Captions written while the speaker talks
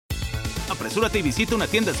Apresúrate y visita una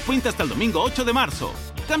tienda Sprint hasta el domingo 8 de marzo.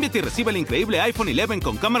 Cámbiate y recibe el increíble iPhone 11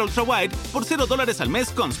 con cámara ultra wide por $0 al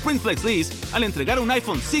mes con Sprint Flex Lease al entregar un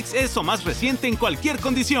iPhone 6S o más reciente en cualquier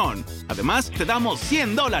condición. Además, te damos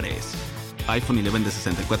 $100. iPhone 11 de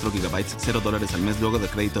 64 GB, $0 al mes luego de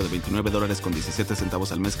crédito de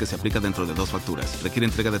 $29.17 al mes que se aplica dentro de 2 facturas. Requiere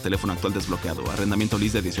entrega de teléfono actual desbloqueado, arrendamiento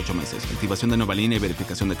lease de 18 meses, activación de nueva línea y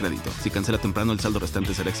verificación de crédito. Si cancela temprano, el saldo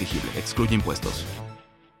restante será exigible. Excluye impuestos.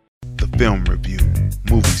 The Film Review,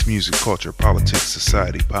 Movies, Music, Culture, Politics,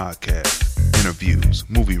 Society podcast, interviews,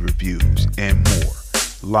 movie reviews, and more.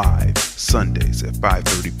 Live Sundays at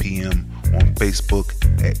 5:30 p.m. on Facebook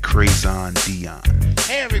at Crazon Dion.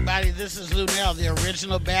 Hey everybody, this is Lunell, the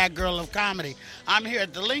original bad girl of comedy. I'm here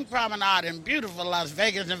at the Link Promenade in beautiful Las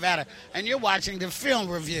Vegas, Nevada, and you're watching the Film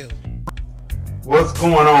Review. What's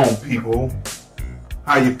going on, people?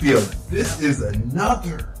 How you feeling? This is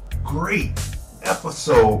another great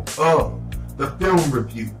episode of the Film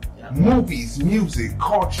Review. Movies, music,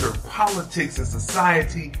 culture, politics, and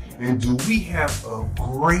society. And do we have a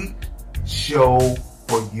great show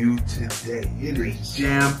for you today? It is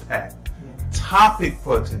jam-packed. Topic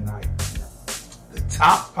for tonight: the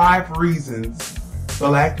top 5 reasons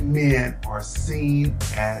black men are seen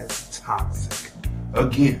as toxic.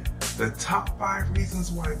 Again, the top 5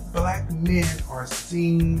 reasons why black men are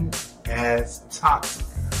seen as toxic.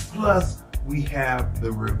 Plus, we have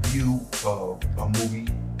the review of a movie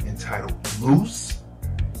entitled Luce,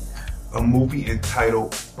 a movie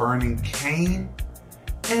entitled Burning Kane,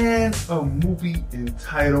 and a movie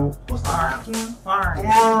entitled, what's the last one?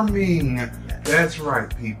 Farming. That's right,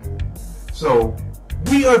 people. So,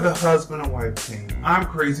 we are the husband and wife team. I'm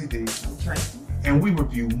Crazy D. I'm Tracy. And we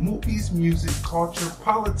review movies, music, culture,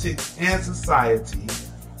 politics, and society.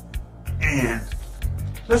 And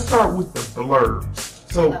let's start with the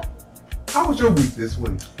blurbs. So, how was your week this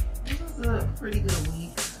week? It was a pretty good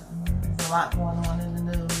week. There's a lot going on in the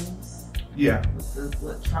news. Yeah. With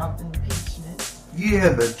the Trump impeachment. Yeah,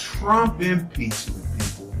 the Trump impeachment,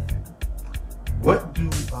 people. What do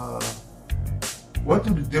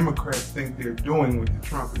the Democrats think they're doing with the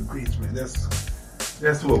Trump impeachment? That's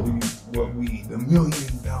what we the $1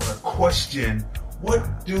 million question.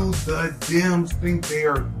 What do the Dems think they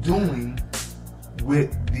are doing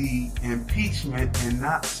with the impeachment and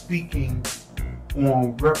not speaking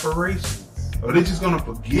on reparations? Or they're just gonna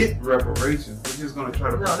forget reparations? They're just gonna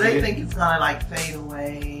try to forget. No, they think it's gonna fade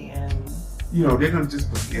away, and they're gonna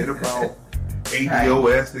just forget about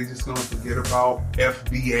ADOS. They're just gonna forget about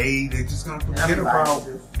FBA. They're just gonna forget about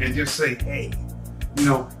and just say, hey,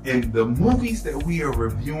 in the movies that we are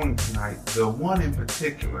reviewing tonight, the one in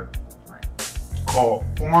particular called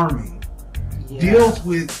Farming deals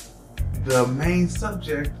with the main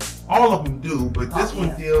subject. All of them do, but this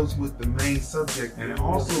one deals with the main subject, and it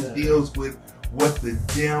also deals with what the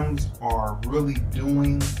Dems are really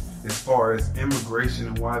doing as far as immigration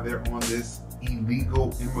and why they're on this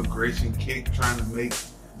illegal immigration kick, trying to make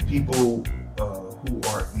people who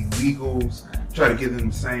are illegals, try to give them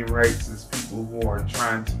the same rights as people who are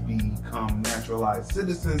trying to become naturalized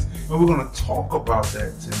citizens. And we're going to talk about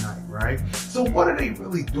that tonight, right? So what are they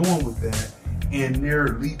really doing with that? And they're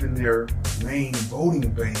leaving their main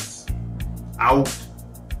voting base out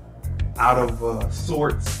of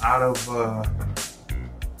sorts, out of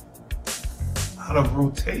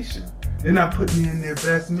rotation. They're not putting in their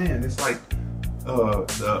best men. It's like the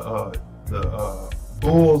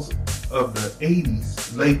Bulls of the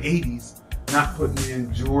 '80s, late '80s, not putting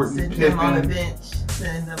in Jordan, sitting Pippen them on the bench,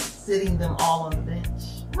 sitting them all on the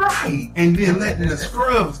bench. Right, and then letting the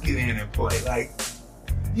scrubs get in and play.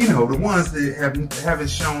 The ones that haven't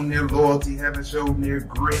shown their loyalty, haven't shown their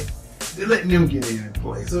grit, they're letting them get in and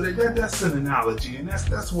play. So that's an analogy, and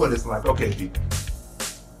that's what it's like. Okay, people.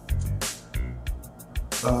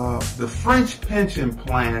 The French pension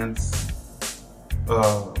plans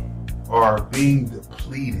are being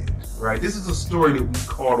depleted, right? This is a story that we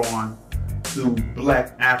caught on through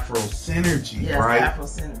Black Afro Synergy, right? Afro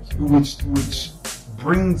Synergy. Which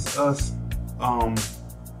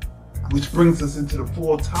brings us into the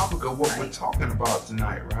full topic of what we're talking about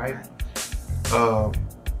tonight, right?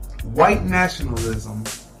 White nationalism,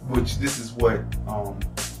 which this is what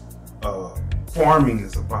farming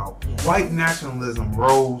is about. Yeah. White nationalism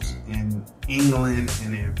rose in England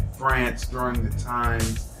and in France during the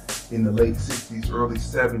times in the late 60s, early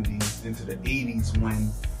 70s, into the 80s when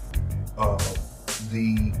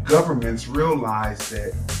the governments realized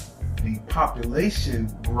that the population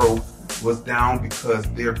growth was down because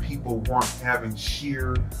their people weren't having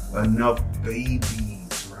sheer enough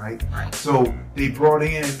babies, right? So they brought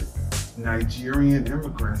in Nigerian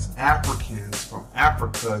immigrants, Africans from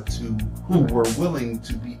Africa who were willing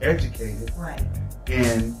to be educated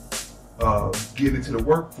and get into the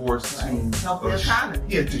workforce to help the economy.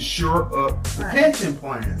 Yeah, to shore up the pension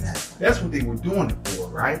plans. Exactly. That's what they were doing it for,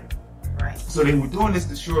 right? Right. So they were doing this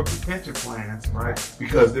to shore up the pension plans, right?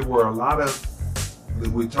 Because there were a lot of,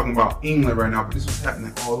 we're talking about England right now, but this was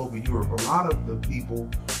happening all over Europe. A lot of the people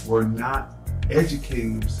were not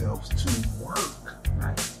educating themselves to work,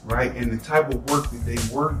 right? And the type of work that they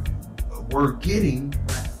were getting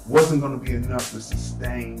wasn't going to be enough to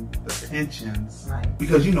sustain the pensions,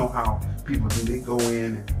 because you know how people do. They go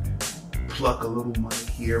in and pluck a little money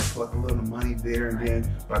here, pluck a little money there, and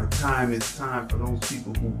then by the time it's time for those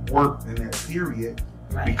people who worked in that period,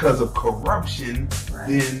 because of corruption,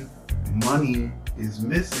 then money is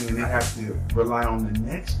missing, and they have to rely on the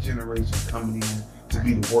next generation coming in to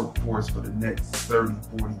be the workforce for the next 30,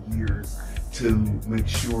 40 years to make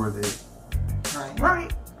sure that,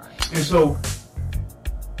 and so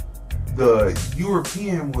the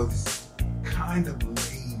European was kind of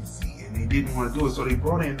lazy and they didn't want to do it, so they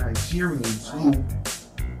brought in Nigerians who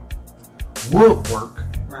would work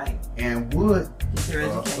and would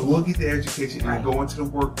get their education and go into the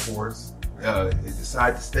workforce.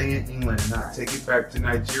 Decide to stay in England and not take it back to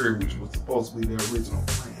Nigeria, which was supposed to be their original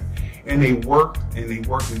plan. And they worked and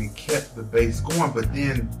they kept the base going. But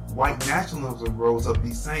then white nationalism rose up.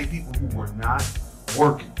 These same people who were not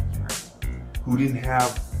working, who didn't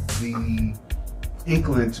have the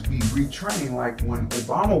inkling to be retrained, like when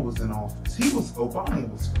Obama was in office.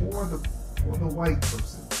 Obama was for the white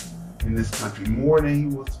person in this country more than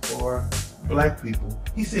he was for black people.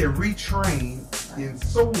 He said retrain in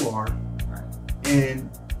solar, and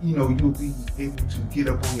you'll be able to get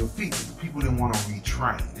up on your feet. But the people didn't want to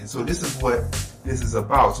retrain, and so this is what this is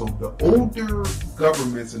about. So the older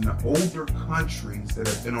governments and the older countries that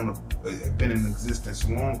have been in existence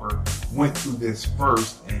longer went through this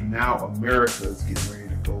first, and now America is getting ready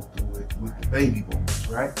to go through it with the baby boomers,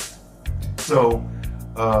 right? So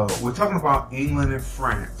we're talking about England and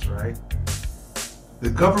France, right? The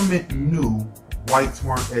government knew whites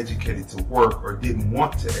weren't educated to work or didn't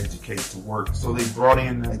want to educate to work, so they brought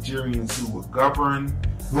in Nigerians who would govern,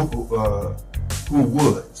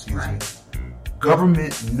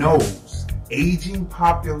 Government knows aging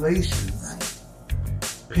populations,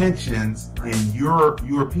 pensions in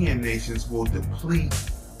European nations will deplete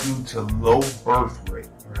due to low birth rate,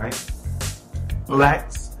 right?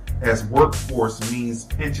 Blacks as workforce means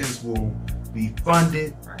pensions will be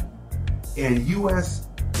funded, and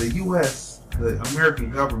the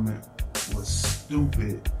American government was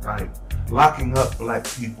stupid, locking up black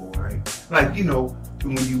people, right?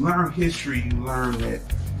 When you learn history, you learn that,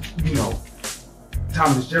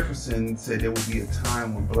 Thomas Jefferson said there would be a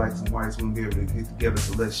time when blacks and whites wouldn't be able to get together,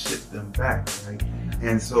 so let's ship them back, right?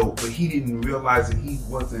 And so, but he didn't realize that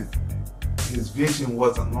his vision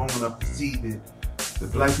wasn't long enough to see that the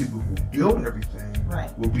black people who built everything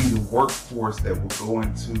will be the workforce that will go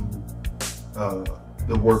into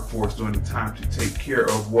the workforce during the time to take care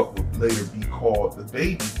of what would later be called the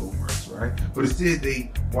baby boomers, right? But instead they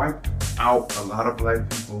wiped out a lot of black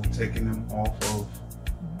people, taking them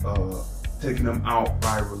out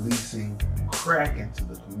by releasing crack into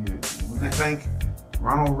the community. We can thank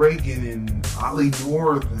Ronald Reagan and Ollie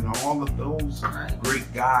North and all of those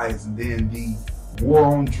great guys, and then the war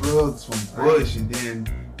on drugs from Bush, and then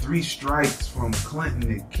 3 strikes from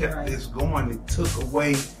Clinton that kept this going. It took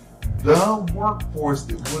away the workforce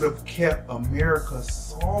that would have kept America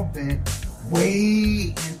solvent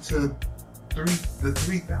way into the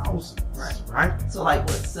 3000s, right? So like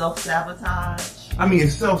what, self-sabotage? I mean,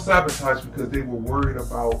 it's self-sabotage because they were worried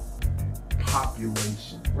about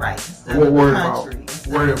population. Instead of the country.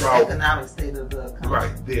 Worried about the economic state of the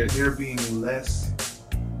country. There being less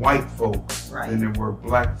white folks than there were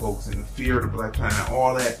black folks, and the fear of the black planet and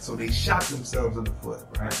all that. So they shot themselves in the foot,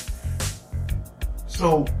 right?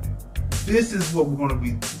 So this is what we're going to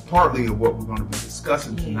be, partly of what we're going to be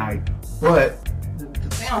discussing tonight, but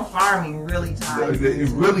the film farming really ties in. It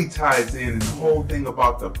really ties in, and the whole thing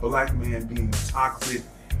about the black man being toxic,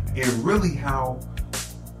 and really how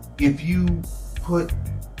if you put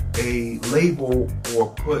a label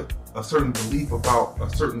or put a certain belief about a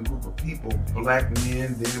certain group of people, black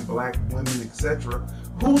men, then black women, etc.,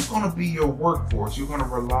 who's going to be your workforce? You're going to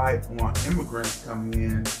rely on immigrants coming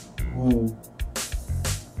in who,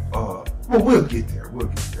 we'll get there.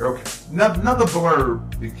 Okay. Another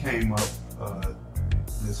blurb that came up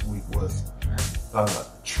this week was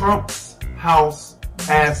Trump's House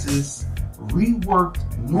passes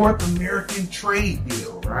reworked North American trade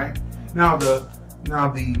deal, right? Now the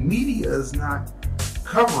media is not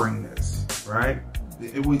covering this, right?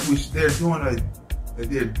 Which they're doing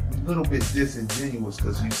they're a little bit disingenuous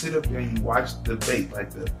because you sit up there and you watch the debate, like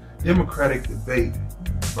the Democratic debate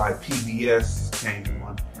by PBS came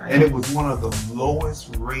on, and it was one of the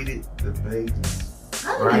lowest rated debates.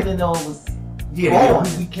 I didn't even know it was. Yeah,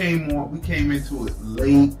 we came into it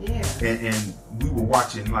late, yeah, and we were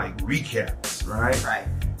watching like recaps, right? Right.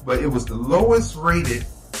 But it was the lowest rated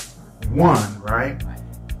one, right?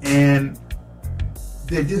 And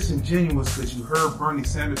they're disingenuous because you heard Bernie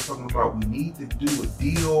Sanders talking about we need to do a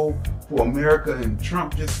deal for America, and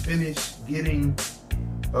Trump just finished getting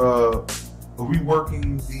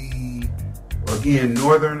reworking the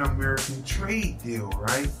Northern American trade deal,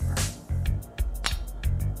 right?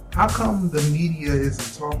 How come the media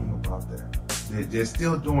isn't talking about that? They're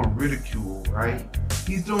still doing ridicule, right?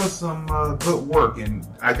 He's doing some good work, and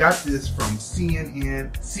I got this from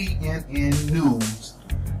CNN News,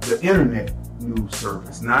 the internet news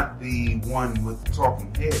service, not the one with the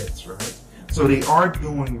talking heads, right? So they are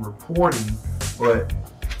doing reporting, but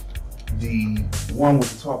the one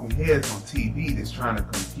with the talking heads on TV that's trying to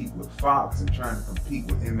compete with Fox and trying to compete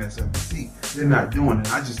with MSNBC, they're not doing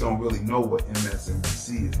it. I just don't really know what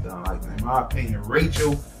MSNBC has done. Like, in my opinion,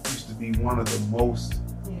 Rachel used to be one of the most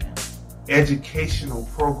educational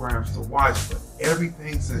programs to watch, but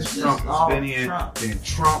everything since Trump has been in, then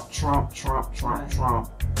Trump,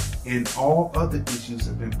 and all other issues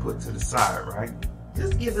have been put to the side, right?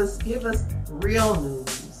 Just give us real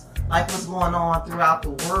news, like what's going on throughout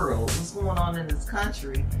the world, what's going on in this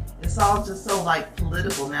country. It's all just so like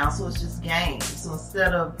political now, so it's just games. So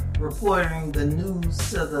instead of reporting the news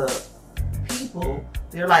to the people,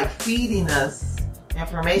 they're like feeding us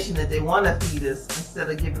information that they want to feed us instead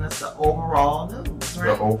of giving us the overall news,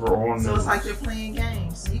 right? The overall news. So it's like they're playing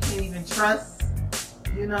games. So you can't even trust,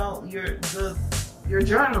 your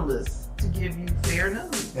journalists to give you fair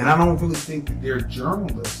news. And I don't really think that they're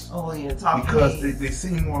journalists. Oh, yeah, talking because heads. they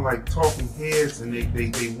seem more like talking heads, and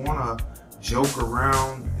they want to joke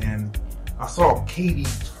around. And I saw Katie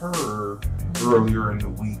Tur earlier in the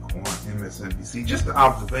week on MSNBC. Just an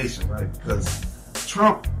observation, right? Because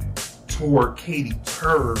Trump tore Katie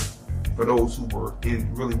Tur, for those who were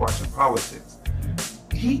really watching politics.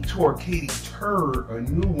 He tore Katie Tur a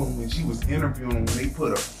new one when she was interviewing when they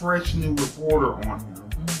put a fresh new reporter on him.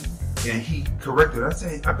 And he corrected. I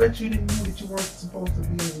said, I bet you didn't know that you weren't supposed to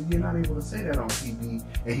be able, you're not able to say that on TV.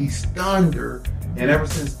 And he stunned her. And ever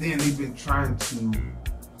since then, they've been trying to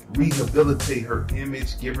rehabilitate her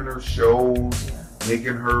image, giving her shows,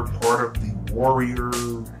 making her part of the warrior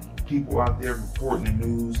people out there reporting the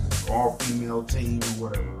news, the all-female team or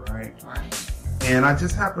whatever, right? And I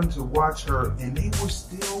just happened to watch her, and they were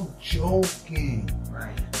still joking,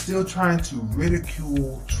 still trying to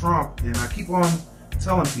ridicule Trump. And I keep on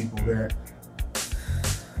telling people that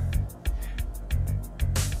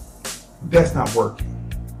that's not working,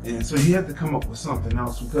 and so you have to come up with something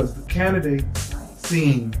else because the candidates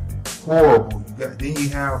seem horrible. Then you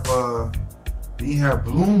have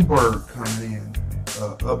Bloomberg coming in,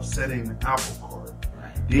 upsetting the apple cart.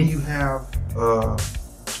 Then you have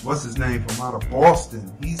what's his name from out of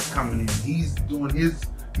Boston? He's coming in. He's going to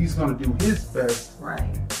do his best.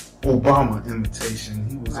 Obama imitation.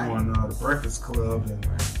 He was on the Breakfast Club, and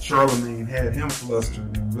Charlemagne had him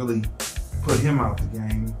flustered and really put him out the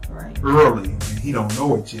game early. And he don't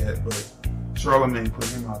know it yet, but Charlemagne put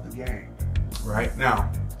him out the game. Right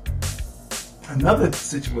now, another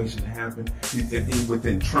situation that happened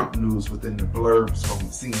within Trump news, within the blurbs from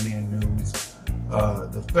CNN News,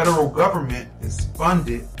 the federal government is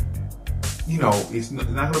funded. It's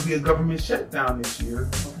not going to be a government shutdown this year.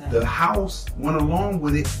 The House went along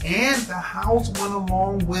with it, and the House went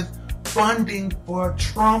along with funding for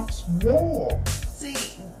Trump's wall. See,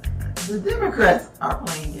 the Democrats are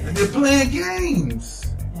playing games. They're playing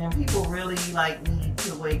games. And people really need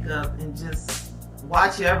to wake up and just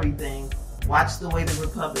watch everything. Watch the way the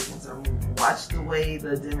Republicans are moving. Watch the way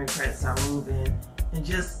the Democrats are moving. And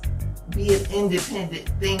just be an independent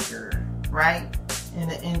thinker, right? And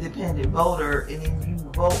an independent voter, and then you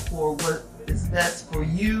vote for what is best for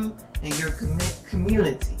you and your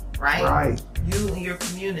community, right? You and your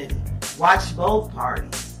community. Watch both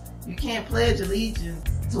parties. You can't pledge allegiance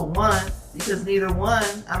to one because neither one,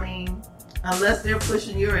 unless they're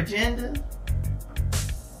pushing your agenda,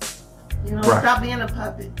 stop being a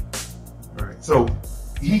puppet. So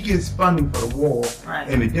he gets funding for the wall,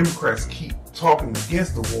 and the Democrats keep talking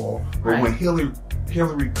against the wall. But when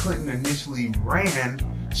Hillary Clinton initially ran,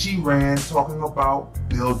 she ran talking about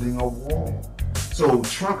building a wall. So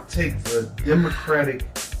Trump takes a democratic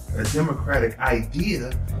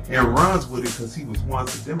idea and runs with it because he was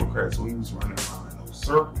once a Democrat, so he was running around in those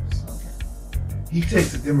circles. He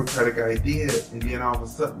takes a Democratic idea, and then all of a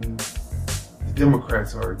sudden, the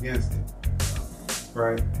Democrats are against it.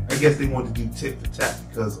 Right? I guess they want to do tit for tat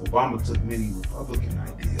because Obama took many Republican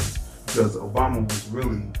ideas because Obama was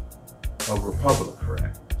really a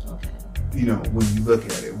Republican. Okay. You know, when you look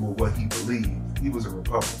at it, well, what he believed, he was a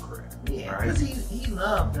Republican. Yeah, right? because he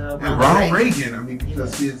loved Ronald Reagan. I mean,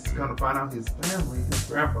 because he's going to find out his family, his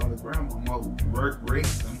grandfather, grandmama who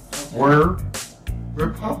raised him, were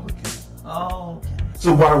Republican. Oh, okay.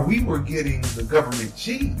 So while we were getting the government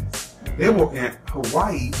cheese, they were in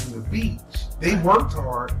Hawaii on the beach. They worked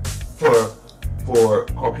hard for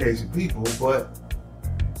Caucasian people, but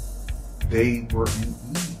they were in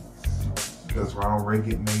ease because Ronald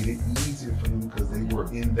Reagan made it easier for them because they were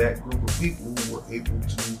in that group of people who were able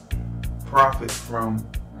to profit from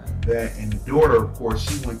that. And the daughter, of course,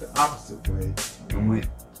 she went the opposite way and went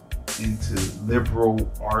into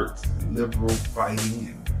liberal arts, liberal fighting,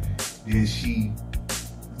 and then she,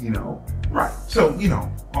 right. So,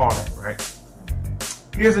 all that, right?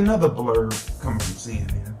 Here's another blurb coming from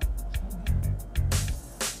CNN.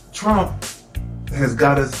 Trump has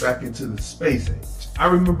got us back into the space age. I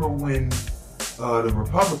remember when the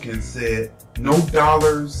Republicans said, no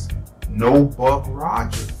dollars, no Buck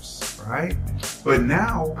Rogers, right? But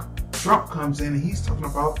now Trump comes in and he's talking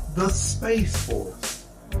about the Space Force,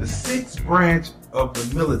 the sixth branch of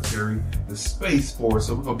the military, the Space Force.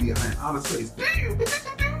 So we're going to be in outer space.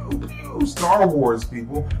 Star Wars,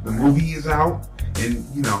 people. The movie is out, and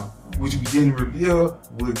which we didn't reveal.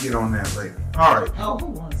 We'll get on that later. All right. Oh, who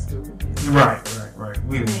wants to reveal? Right.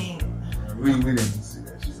 We didn't see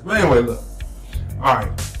that shit. But anyway, look. All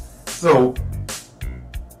right. So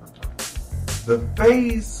the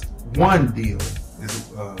Phase 1 deal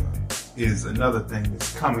is another thing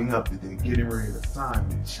that's coming up that they're getting ready to sign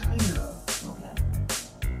with China.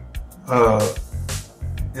 Okay.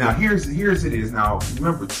 Now here's it is. Now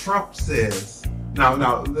remember, Trump says. Now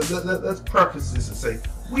let's preface this and say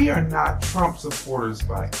we are not Trump supporters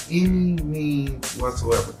by any means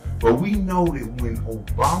whatsoever. But we know that when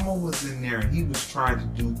Obama was in there and he was trying to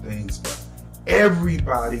do things for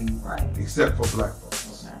everybody except for black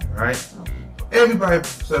folks, right? Everybody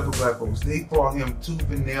except for black folks, they fought him tooth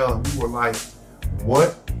and nail, and we were like,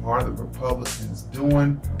 what are the Republicans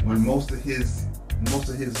doing when most of his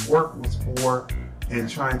work was for and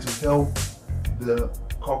trying to help the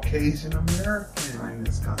Caucasian American in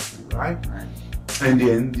this country, right? And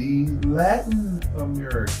then the Latin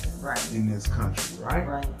American in this country,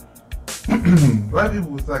 right? Black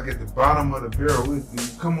people was like at the bottom of the barrel. We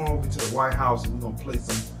come over to the White House and we're gonna play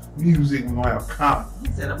some music. We're gonna have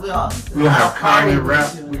we're gonna have common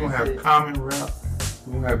rap. We're gonna have common rap.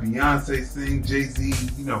 We're gonna have Beyonce sing, Jay-Z.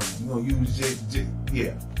 We're gonna use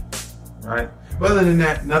yeah, right. But other than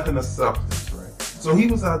that, nothing of substance, right? So he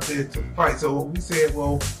was out there to fight. So we said,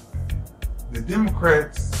 well, the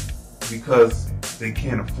Democrats, because they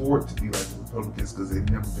can't afford to be like the Republicans because they've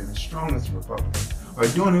never been as strong as the Republicans, are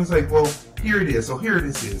doing it. It's like, well, here it is. So here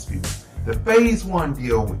this is, people. The Phase 1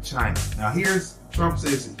 deal with China. Now Trump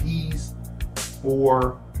says that he's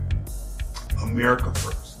for America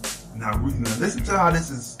first. Now listen to how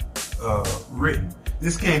this is written.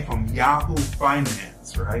 This came from Yahoo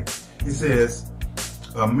Finance, right? It says,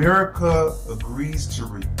 America agrees to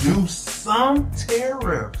reduce some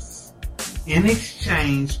tariffs in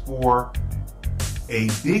exchange for a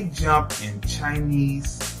big jump in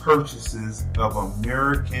Chinese purchases of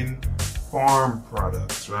American farm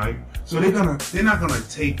products, right? So they're not gonna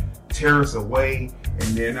take tariffs away,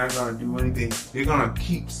 and they're not gonna do anything. They're gonna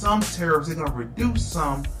keep some tariffs. They're gonna reduce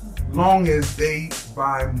some, long as they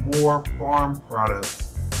buy more farm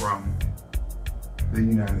products from the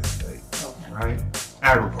United States, right?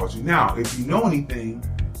 Agriculture. Now, if you know anything,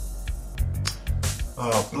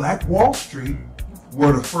 Black Wall Street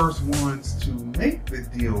were the first ones to make the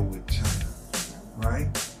deal with China, right?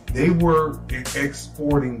 They were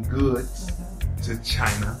exporting goods to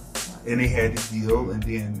China, and they had the deal, and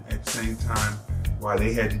then at the same time, while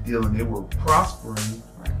they had the deal and they were prospering,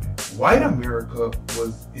 white America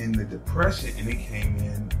was in the Depression, and it came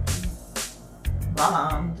in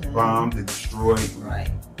bombed and destroyed.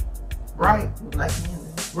 Right,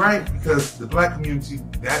 because the black community,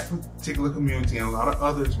 that particular community, and a lot of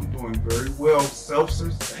others were doing very well,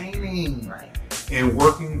 self-sustaining, and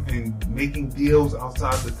working and making deals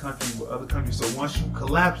outside the country with other countries. So once you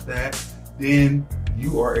collapse that, then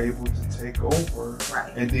you are able to take over,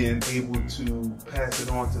 and then able to pass it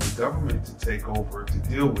on to the government to take over to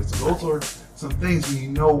deal with. So those are some things when you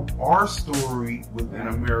know our story within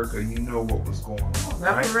America, you know what was going on.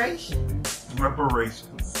 Reparations.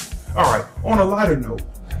 All right. On a lighter note,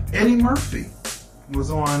 Eddie Murphy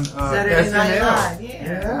was on Saturday Night SNL. Live.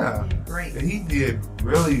 Yeah. Great. And he did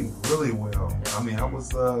really, really well. I mean, I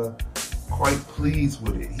was quite pleased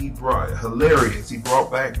with it. He brought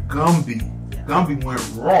back Gumby. Yeah. Gumby went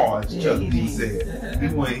raw, as Chuck D said. He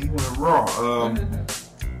went raw.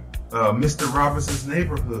 Mr. Robinson's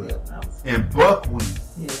Neighborhood and Buckwheat.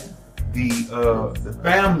 Yeah. The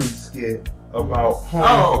family skit about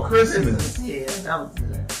Home for Christmas. Yeah, that was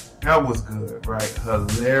good. That was good, right?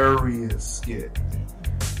 Hilarious skit.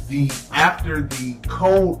 After the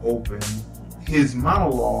cold open, his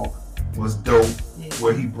monologue was dope,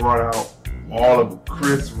 where he brought out all of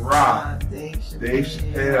Chris Rock, Dave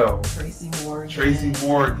Chappelle, Tracy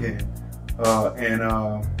Morgan,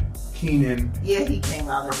 and Keenan. Yeah, he came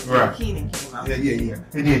out of it. Right. Keenan came out. Yeah.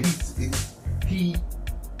 And then he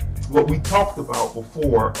what we talked about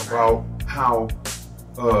before about how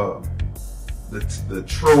the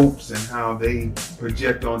tropes and how they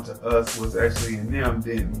project onto us was actually in them.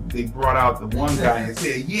 Then they brought out the one guy and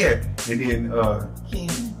said, yeah. And then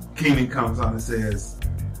Keenan comes on and says,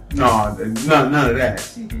 no, none of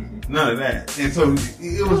that. None of that. And so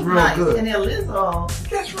it was real nice. Good. And then Lizzo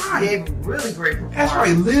gave really great performance. That's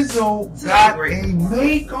right. Lizzo got a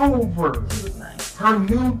makeover. She was nice. Her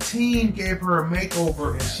new team gave her a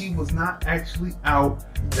makeover, and she was not actually out.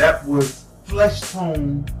 That was flesh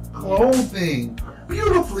tone clothing.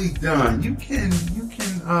 Beautifully done. You can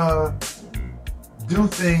do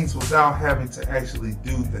things without having to actually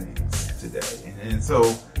do things today. And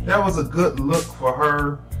so that was a good look for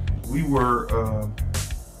her. We were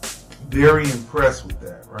very impressed with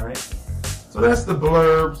that, right? So that's the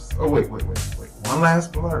blurbs. Oh, wait. One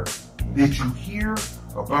last blurb. Did you hear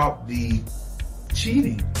about the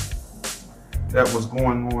cheating that was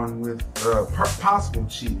going on with possible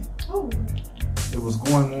cheating? Oh. It was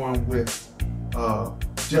going on with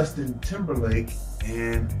Justin Timberlake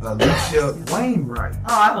and Alicia Wainwright.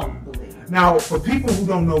 Oh, I don't believe it. Now, for people who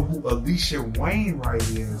don't know who Alicia Wainwright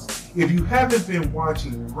is, if you haven't been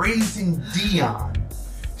watching Raising Dion,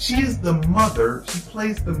 she is the mother. She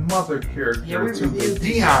plays the mother character to the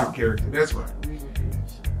Dion character. That's right.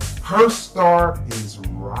 Her star is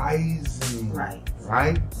rising.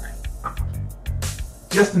 Right?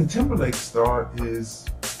 Justin Timberlake's star is,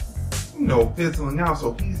 fizzling out.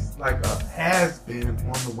 So he's like a has-been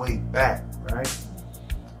on the way back, right?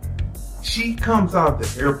 She comes out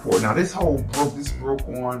of the airport. Now this broke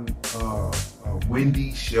on a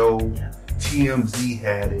Wendy's show. Yes. TMZ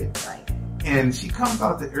had it. Right. And she comes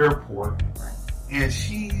out the airport, and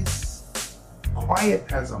she's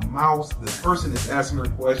quiet as a mouse. The person is asking her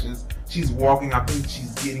questions. She's walking. I think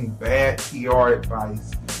she's getting bad PR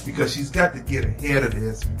advice because she's got to get ahead of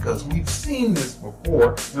this because we've seen this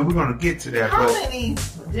before, and we're going to get to that. How many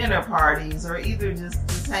dinner parties or either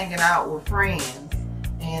just hanging out with friends,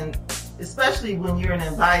 and especially when you're in an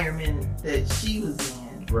environment that she was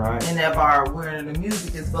in, right, in that bar where the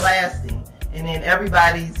music is blasting, and then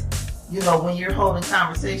everybody's, when you're holding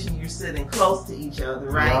conversation, you're sitting close to each other,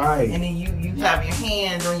 right? And then you have your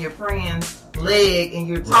hand on your friend's leg and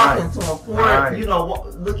you're talking to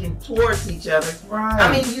them looking towards each other. Right.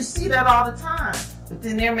 I mean, you see that all the time. But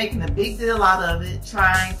then they're making a big deal out of it,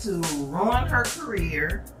 trying to ruin her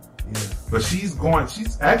career. Yeah. But she's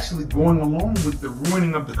actually going along with the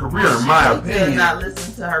ruining of the career, in my opinion. She does not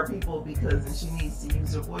listen to her people because she needs to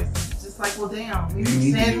use her voice. It's just like, well, damn, we were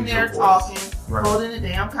standing there talking, holding a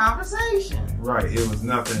damn conversation. Right, it was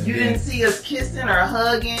nothing. You didn't see us kissing or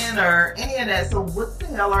hugging or any of that, so what the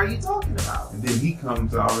hell are you talking about? And then he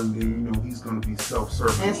comes out and then, he's going to be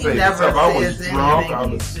self-serving. And he never I was says drunk.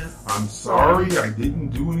 anything. I'm sorry, I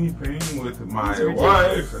didn't do anything with my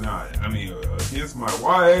wife, and against my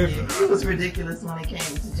wife. Yeah, he was ridiculous when it came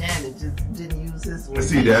to Janet. Just didn't use his voice.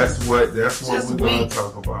 See, that's what we're going to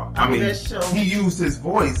talk about. I mean, he used his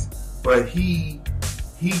voice, but he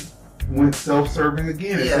went self-serving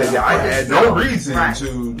again and said, I had no reason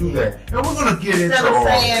to do that. And we're going to get into all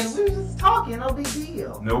this. Instead of saying, we were just talking, no big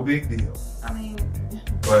deal. No big deal. I mean.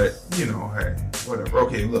 But, hey, whatever.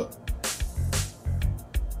 Okay, look.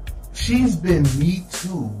 She's been Me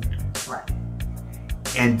Too. Right.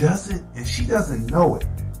 And she doesn't know it.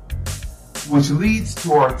 Which leads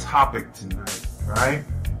to our topic tonight, right?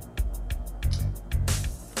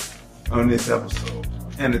 On this episode.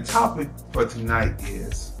 And the topic for tonight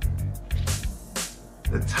is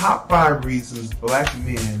the top 5 reasons black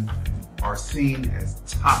men are seen as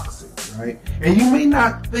toxic, right? And you may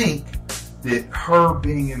not think that her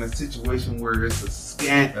being in a situation where it's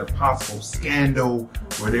a possible scandal,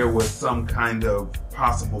 where there was some kind of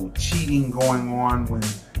possible cheating going on when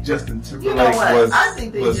Justin Timberlake You know what? was I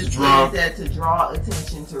think they was just drunk did that to draw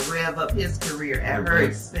attention, to rev up his career at her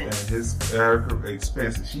expense. At her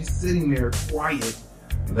expense. She's sitting there quiet,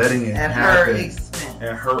 letting it At happen her expense.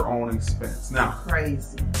 at her own expense. Now,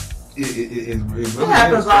 Crazy. it really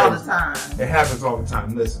happens is all crazy. the time. It happens all the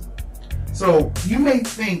time. Listen. So you may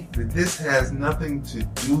think that this has nothing to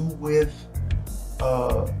do with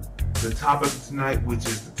the topic of tonight, which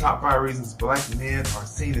is the top 5 reasons black men are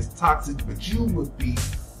seen as toxic, but you would be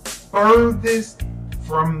furthest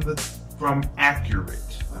from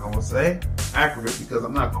accurate. I will say accurate because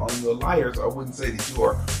I'm not calling you a liar, so I wouldn't say that you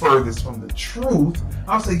are furthest from the truth.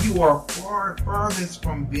 I'll say you are furthest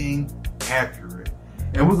from being accurate.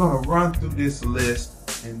 And we're going to run through this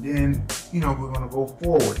list, and then, we're going to go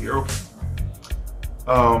forward here.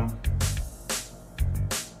 Okay.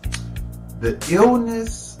 The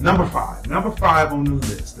illness, number 5 on the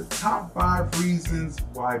list, the top 5 reasons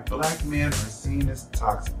why black men are seen as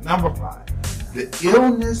toxic. Number 5, the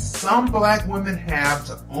illness some black women have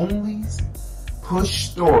to only push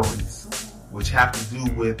stories which have to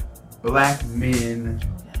do with black men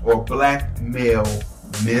or black male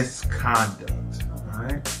misconduct. All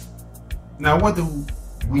right. Now, what do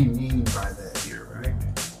we mean by that here, right?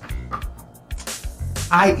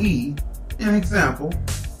 I.e., an example,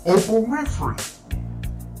 Oprah Winfrey,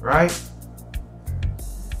 right?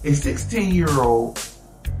 A 16-year-old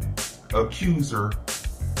accuser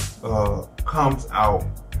comes out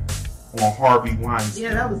on Harvey Weinstein.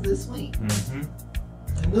 Yeah, that was this week. Mm-hmm.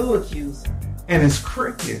 A new accuser. And it's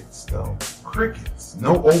crickets, though. Crickets.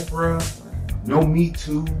 No Oprah, no Me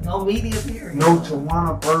Too, no media period, no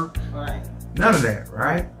Tawana Burke, right? None of that,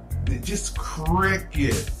 right? They're just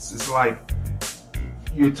crickets. It's like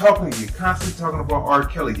you're constantly talking about R.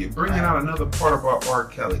 Kelly. You're bringing out another part about R.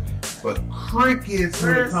 Kelly. But crickets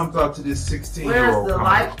when it comes out to this 16-year-old. Where's the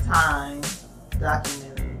Lifetime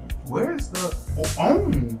documentary? Where's the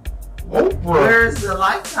own Oprah? Where's the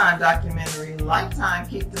Lifetime documentary? Lifetime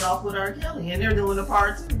kicked it off with R. Kelly, and they're doing a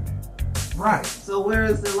part 2. Right. So where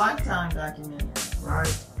is the Lifetime documentary?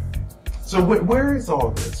 Right. So where is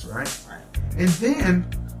all this, right? Right. And then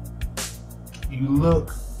you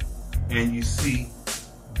look and you see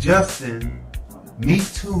Justin Me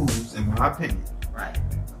Too's, in my opinion. Right.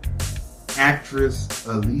 Actress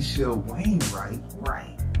Alicia Wainwright.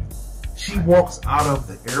 Right. She walks out of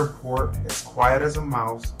the airport as quiet as a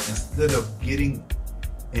mouse instead of getting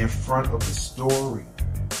in front of the story.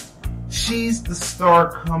 She's the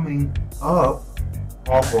star coming up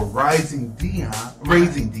off of Raising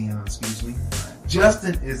Dion, excuse me.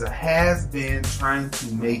 Justin is a has-been trying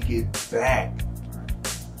to make it back.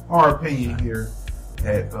 Our opinion here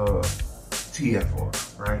at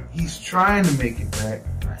TFR, right? He's trying to make it back.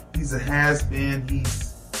 Right. He's a has-been.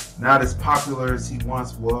 He's not as popular as he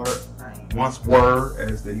once were. Right. Once were,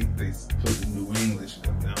 as they put in New English. I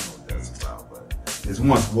don't know what that's about, but it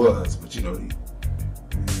once was. But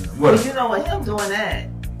Well, you know what? Him doing that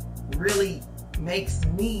really makes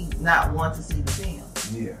me not want to see the film.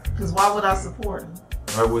 Yeah. Because why would I support him?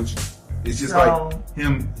 Why would you? It's just like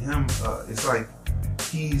him. It's like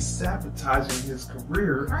he's sabotaging his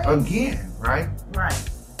career again, right? Right.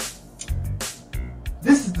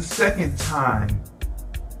 This is the second time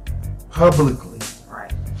publicly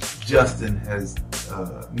Justin has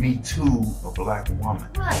Me Too a black woman.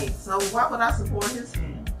 Right. So why would I support his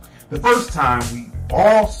film? The first time we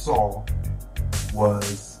all saw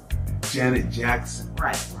was Janet Jackson.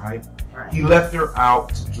 Right. He left her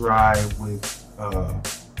out to dry with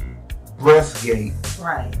Breastgate.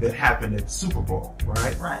 Right. That happened at the Super Bowl.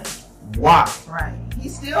 Right. Right. Why? Right. He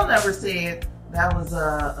still never said that was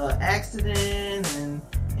a accident and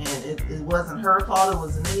it wasn't her fault. It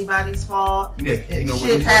wasn't anybody's fault. Yeah.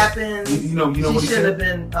 Shit happened. You know she what he should have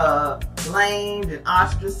said? been blamed and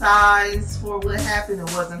ostracized for what happened.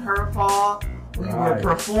 It wasn't her fault. We were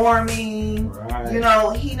performing.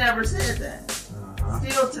 Right. He never said that.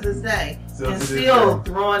 Still to this day. Still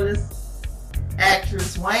throwing this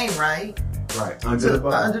actress Wainwright under the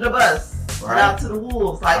bus. Right. Out to the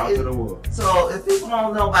wolves. Out to the wolves. So if people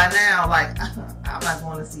don't know by now, I'm not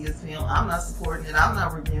going to see his film. I'm not supporting it. I'm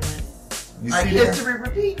not reviewing it. History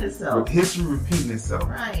repeating itself. History repeating itself.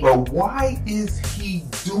 Right. But why is he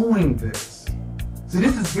doing this? So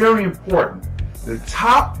this is very important. The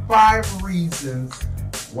top 5 reasons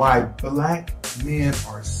why black men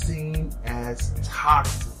are seen as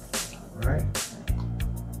toxic. Right?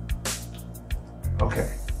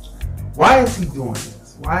 Okay. Why is he doing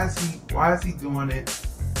this? Why is he doing it?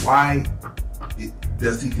 Why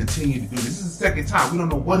does he continue to do this? This is the second time. We don't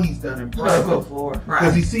know what he's done in private. Before.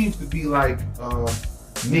 Because he seems to be like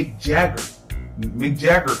Mick Jagger. Mick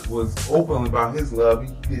Jagger was open about his love.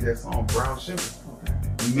 He did that song Brown Sugar. Okay.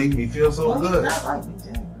 He made me feel so good. He's not like Mick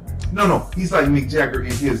Jagger. No, he's like Mick Jagger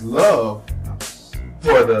in his love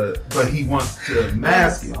but he wants to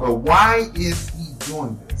mask it. But why is he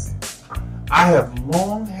doing this? I have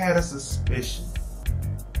long had a suspicion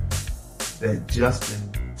that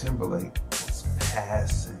Justin Timberlake was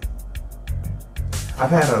passing. I've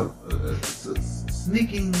had a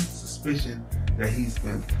sneaking suspicion that he's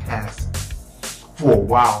been passing for a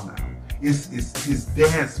while now. It's his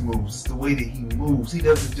dance moves, it's the way that he moves. He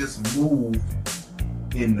doesn't just move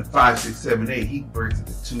in the 5, 6, 7, 8. He breaks it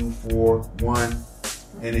to 2, 4, 1,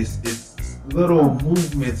 and it's little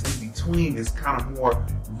movements in between. It's kind of more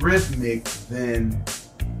rhythmic than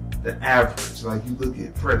the average. Like you look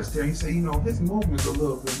at Fred Astaire, you say, his movement's a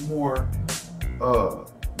little bit more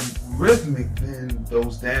rhythmic than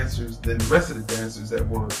those dancers, than the rest of the dancers that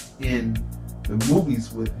were in the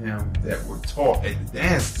movies with him that were taught at the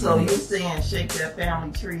dance. So you're saying shake that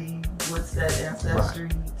family tree? What's that ancestry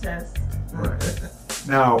test? Right.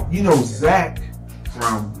 Now, Zach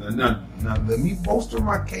from now let me bolster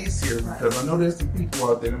my case here because I know there's some people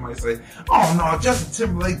out there that might say, "Oh no, Justin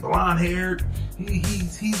Timberlake, blonde haired,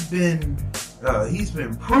 he's been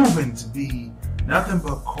proven to be nothing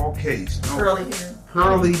but Caucasian,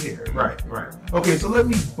 curly hair, right. Okay, so let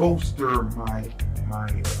me bolster my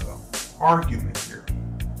argument here.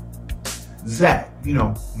 Zach,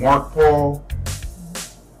 Mark Paul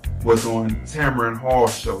was on Tamron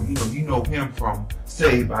Hall's show. You know him from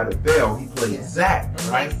Saved by the Bell. He played Zach,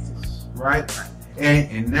 right?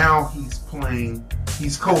 And now he's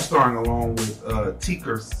co-starring along with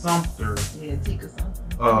Tika Sumpter. Yeah, Tika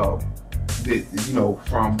Sumpter.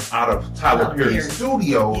 From out of Tyler Perry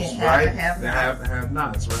Studios, right? The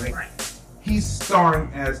Have-Nots, right? He's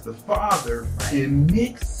starring as the father in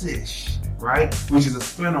Mix-ish, right? Which is a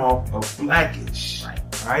spinoff of Blackish,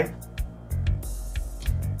 right?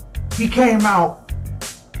 He came out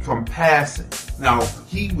from passing. Now,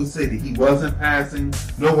 he would say that he wasn't passing.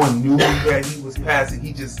 No one knew that he was passing.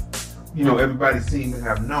 He just, everybody seemed to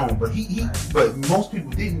have known. But but most people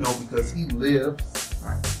didn't know because he lives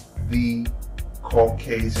the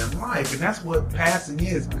Caucasian life. And that's what passing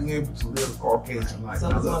is, being able to live a Caucasian life. So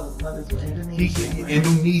his mothers were Indonesian?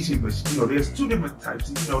 Indonesian, but there's two different types.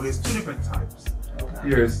 Okay.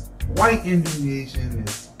 There's white Indonesian,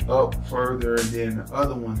 is up further, and then the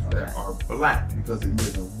other ones that are black because they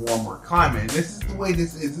live in a warmer climate. And this is the way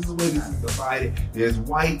this is. This is the way this is divided. There's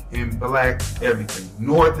white and black everything.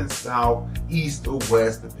 North and south, east or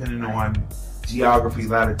west, depending on geography,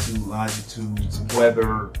 latitude, longitudes,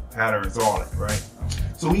 weather patterns, all that, right?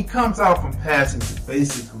 So he comes out from passing to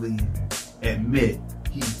basically admit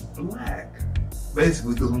he's black.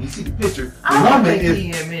 Basically, because when you see the picture, the woman is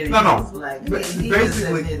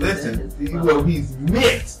basically. Listen, he's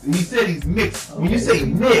mixed. He said he's mixed. When you say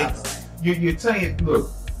mixed, you're saying,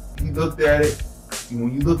 look. He looked at it. And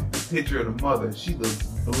when you look at the picture of the mother, she looks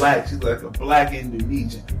black. She's like a black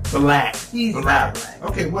Indonesian. Black. He's black.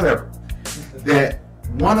 Okay, whatever. That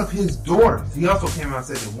one of his daughters. He also came out and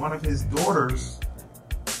said that one of his daughters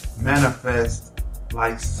manifests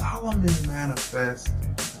like Solomon manifests.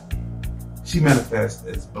 She manifests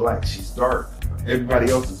as black. She's dark.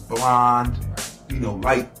 Everybody else is blonde,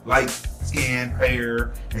 light skin,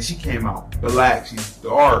 hair, and she came out black. She's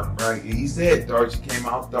dark, right? And he said dark. She came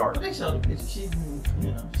out dark. But they showed the picture.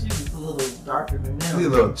 She's a little darker than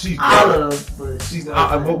them. She's olive, but she's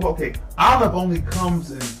okay. Olive only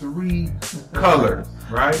comes in 3 colors,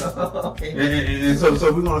 right? Okay. And so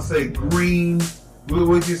we're gonna say green.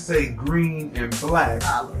 We'll just say green and black.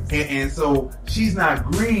 And so she's not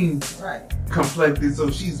green complected, so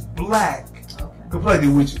she's black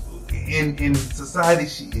complected, which in this society,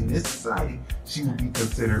 she would be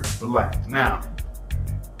considered black. Now,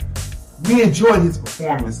 we enjoyed his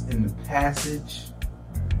performance in The Passage,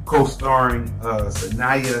 co-starring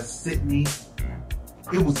Sanaya Sidney.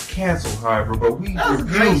 It was canceled, however, but we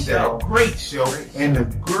reviewed that. Great show. And the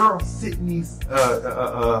girl Sanaya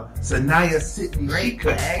Sidney, she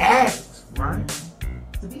could act, right?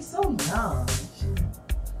 To be so young.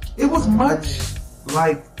 It was much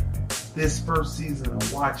like this first season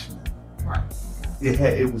of Watchmen. Right.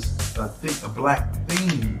 It was a black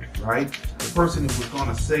theme, right? The person who was going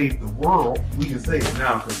to save the world, we can say it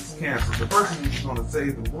now because it's canceled. The person who was going to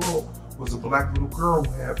save the world was a black little girl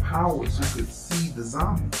who had powers, who could see the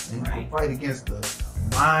zombies and could fight against the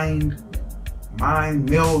mind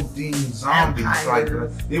melding zombies. Like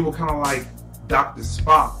they were kind of like Dr.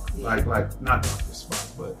 Spock, like not Dr.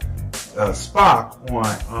 Spock, but Spock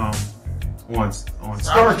on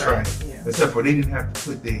Star Trek. Except for they didn't have to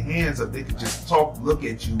put their hands up; they could just talk, look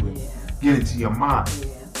at you, get into your mind. Yeah,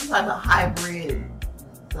 it's like a hybrid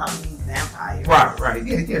zombie vampire. Right.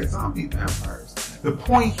 Yeah, zombie vampires. The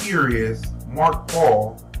point here is Mark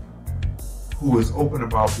Paul, who is open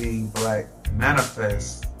about being black,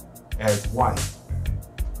 manifests as white.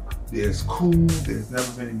 There's cool, there's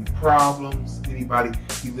never been any problems. Anybody,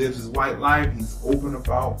 he lives his white life, he's open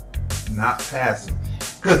about not passing.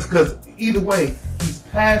 Because either way, he's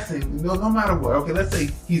passing, no matter what. Okay, let's say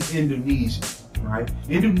he's Indonesian, right?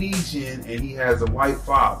 Indonesian, and he has a white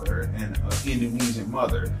father and an Indonesian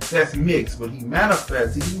mother. That's mixed, but he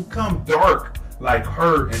manifests, he didn't come dark like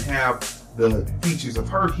her and have the features of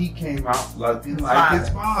her. He came out like his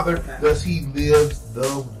father, okay. Thus he lives the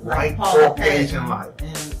white Caucasian life.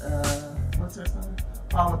 And what's her son?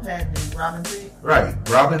 Paula Patton and Robin Thicke. Right.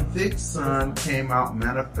 Robin Thicke's son came out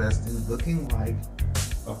manifesting, looking like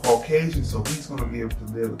a Caucasian, so he's going to be able to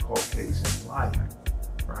live the Caucasian life,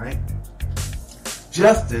 right?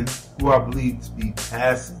 Justin, who I believe to be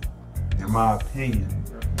passing, in my opinion,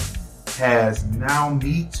 has now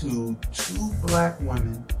Me Too 2 black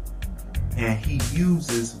women, and he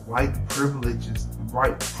uses white privilege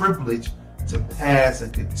to pass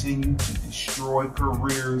and continue to destroy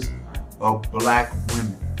careers of black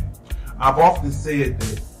women. I've often said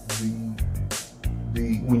that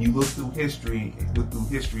when you look through history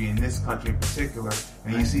in this country in particular,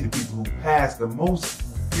 and you see the people who pass, the most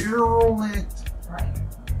virulent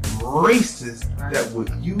racist that would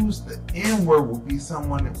use the N-word would be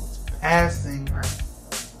someone that was passing,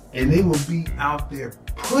 and they would be out there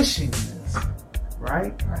pushing this,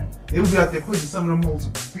 right? They would be out there pushing. Some of the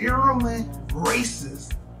most virulent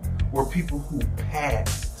racists were people who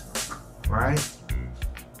passed, right?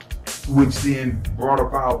 Which then brought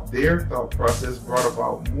about their thought process, brought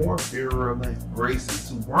about more virulent racists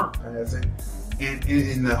who weren't passing,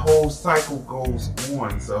 and the whole cycle goes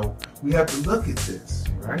on. So we have to look at this,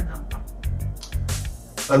 right?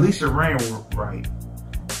 Alicia Rainwright,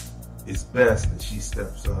 it's best that she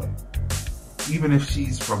steps up. Even if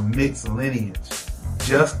she's from mixed lineage,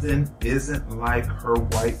 Justin isn't like her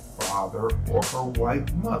white father or her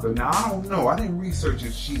white mother. Now, I don't know. I didn't research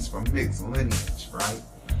if she's from mixed lineage, right?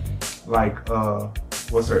 Like,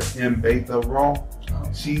 what's her, M. Beta Raw?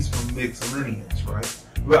 She's from mixed lineage, right?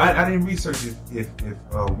 But I didn't research if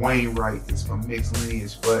Wainwright is from mixed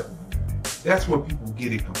lineage, but that's where people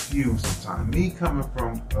get it confused sometimes. Me coming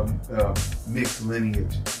from mixed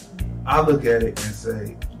lineage, I look at it and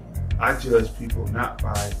say, I judge people not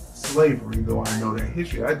by slavery, though I know their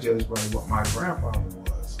history. I judge by what my grandfather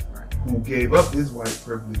was, who gave up his white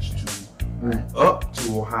privilege to move up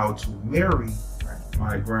to Ohio to marry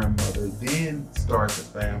my grandmother, then start the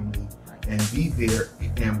family and be there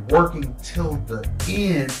and working till the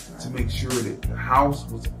end to make sure that the house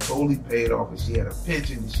was totally paid off and she had a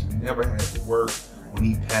pension and she never had to work when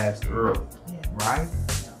he passed early, right?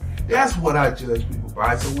 That's what I judge people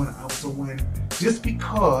by. So when just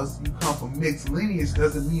because you come from mixed lineage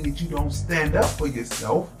doesn't mean that you don't stand up for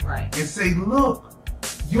yourself and say, look,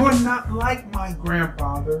 you're not like my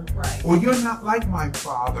grandfather, or you're not like my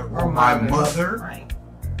father or my mother.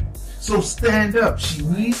 So stand up. She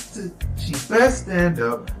best stand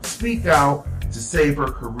up, speak out to save her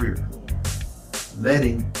career.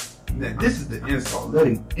 This is the insult,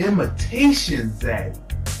 letting imitation zaddy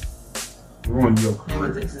ruin your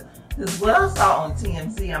career. Because what I saw on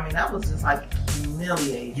TMZ, I mean, that was just like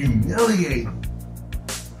humiliating.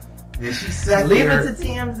 And she sat Leave there. Leave it to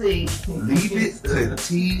TMZ. Leave it to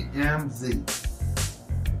TMZ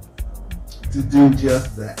to do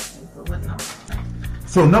just that.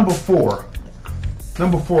 So number four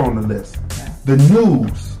on the list, the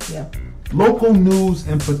news. Local news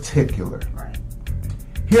in particular.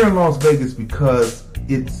 Here in Las Vegas, because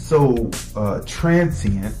it's so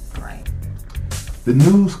transient, the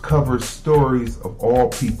news covers stories of all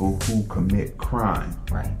people who commit crime.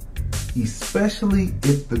 Especially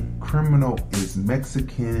if the criminal is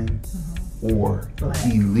Mexican or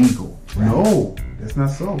illegal. No, that's not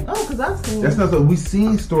so. Oh, because I've seen. That's not so. We've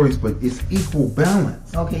seen stories, but it's equal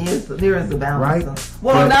balance. Okay, yes, there is a balance. Right?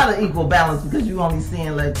 Well, not an equal balance because you're only seeing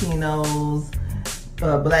Latinos,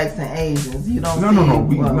 blacks, and Asians. You don't.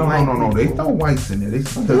 No. They throw whites in there.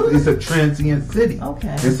 It's a transient city. Okay.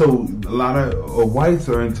 And so a lot of whites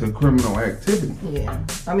are into criminal activity. Yeah.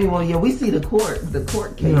 I mean, well, yeah, we see the court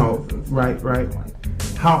cases. You know, right.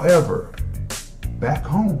 However, back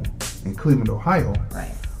home in Cleveland, Ohio,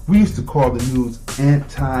 we used to call the news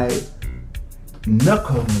anti-knuckle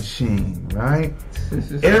machine, right?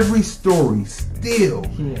 Every story still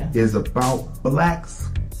is about blacks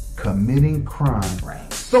committing crime.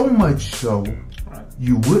 So much so,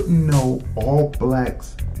 you wouldn't know all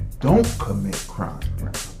blacks don't commit crime.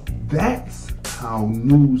 that's how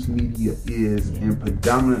news media is in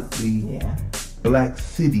predominantly black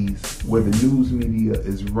cities where the news media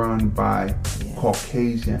is run by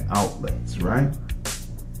Caucasian outlets, right?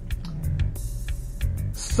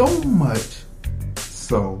 So much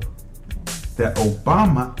so that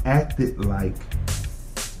Obama acted like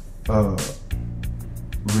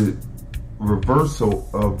reversal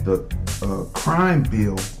of the crime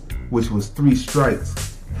bill, which was 3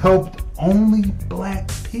 strikes, helped only black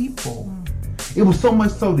people. It was so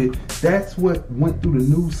much so that that's what went through the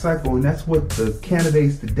news cycle, and that's what the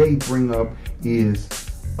candidates today bring up is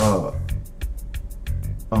the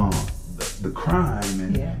crime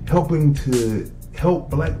and helping to help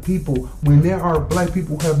black people when there are black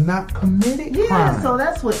people who have not committed crime. So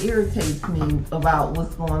that's what irritates me about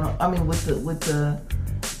what's going on. I mean, with the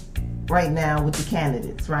right now with the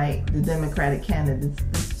candidates, right? The Democratic candidates.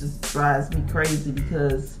 This just drives me crazy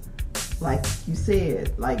because, like you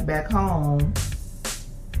said, like back home,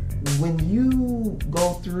 when you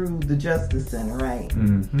go through the Justice Center, right?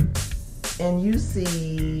 Mm-hmm. And you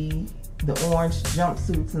see the orange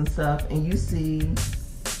jumpsuits and stuff, and you see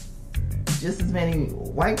just as many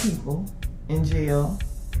white people in jail,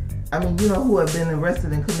 I mean, you know, who have been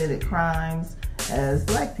arrested and committed crimes as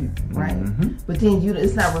black people, right? Mm-hmm. But then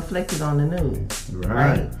it's not reflected on the news,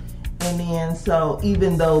 right? And then, so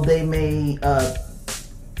even though they may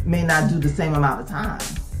not do the same amount of time,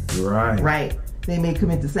 right? They may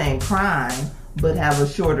commit the same crime, but have a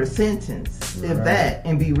shorter sentence, if that,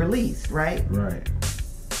 and be released, right? Right.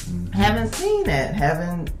 Mm-hmm. Haven't seen that.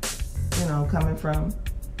 Haven't, coming from,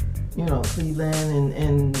 Cleveland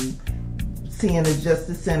and seeing the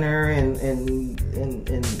Justice Center and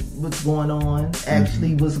what's going on,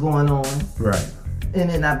 actually what's going on. Right. And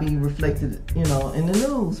it not be reflected, in the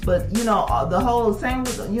news. But, the whole same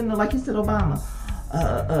with, like you said, Obama,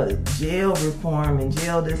 jail reform and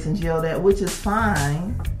jail this and jail that, which is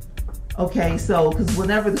fine. Okay, so, because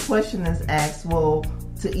whenever the question is asked, well,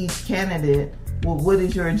 to each candidate, well, what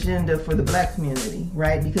is your agenda for the black community,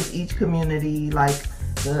 right? Because each community, like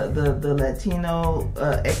the Latino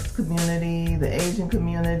X community, the Asian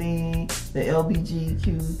community, the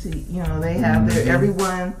LGBTQ, they have their,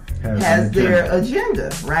 everyone has their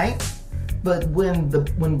agenda, right? But when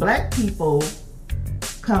black people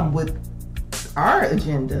come with our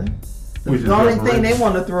agenda, the only thing they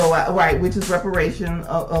want to throw out, right, which is reparation,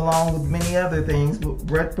 along with many other things,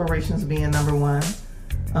 reparations being number one.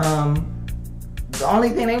 The only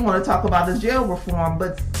thing they want to talk about is jail reform,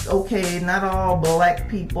 but okay, not all black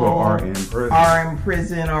people are in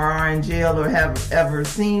prison or are in jail or have ever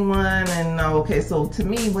seen one. And okay, so to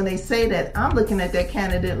me, when they say that, I'm looking at that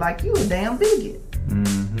candidate like you a damn bigot.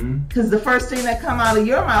 Because the first thing that come out of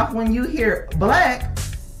your mouth when you hear black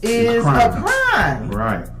is a crime.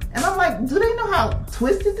 Right. And I'm like, do they know how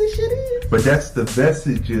twisted this shit is? But that's the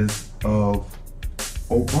vestiges of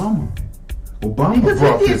Obama. Because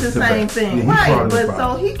he did the same thing, right? But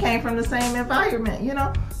so he came from the same environment,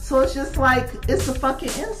 So it's just like, it's a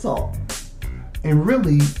fucking insult. And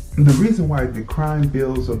really, the reason why the crime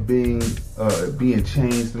bills are being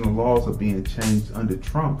changed and the laws are being changed under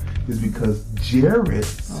Trump is because Jared,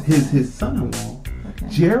 his son-in-law,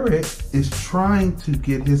 Jared is trying to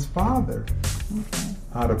get his father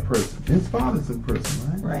out of prison. His father's in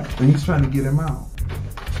prison, right? Right. And he's trying to get him out.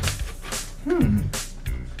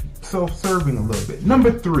 Self-serving a little bit.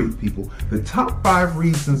 Number 3, people. The top 5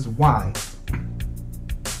 reasons why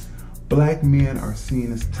black men are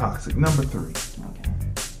seen as toxic. Number 3.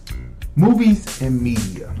 Movies and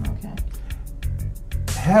media.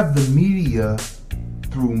 Have the media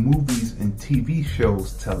through movies and TV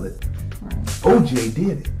shows tell it. OJ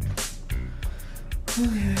did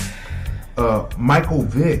it. Michael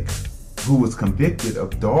Vick, who was convicted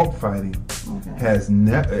of dogfighting, has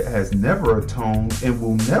never atoned and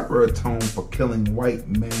will never atone for killing white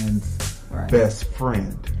man's best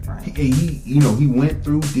friend. He went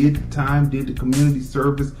through, did the time, did the community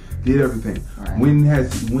service, did everything. When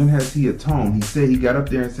has he atoned? He said he got up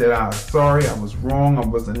there and said, "I'm sorry, I was wrong. I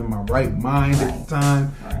wasn't in my right mind at the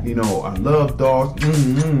time. I love dogs."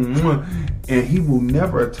 And he will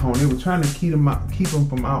never atone. They were trying to keep him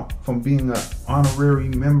from being an honorary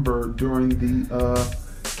member during the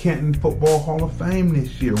Canton Football Hall of Fame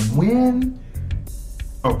this year.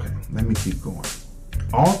 Okay, let me keep going.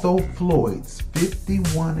 Although Floyd's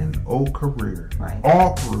 51-0 career,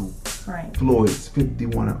 all through Floyd's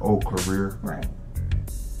 51-0 career,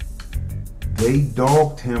 they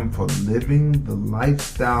dogged him for living the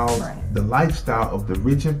lifestyle of the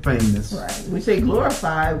rich and famous, which they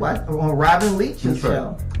glorified on Robin Leach's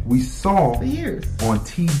show. We saw for years on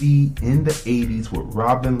TV in the 80s with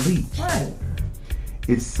Robin Leach.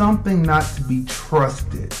 It's something not to be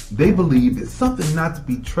trusted. They believe it's something not to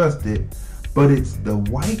be trusted, but it's the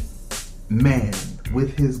white man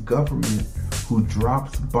with his government who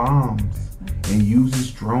drops bombs and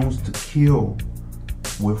uses drones to kill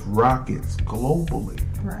with rockets globally.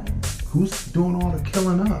 Right. Who's doing all the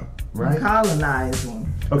killing up, right?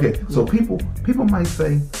 Colonizing. Okay, so people might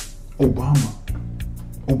say, Obama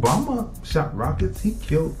shot rockets, he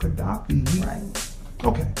killed Gaddafi. Right.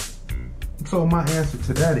 Okay. So my answer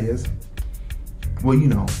to that is, well, you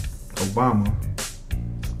know, Obama,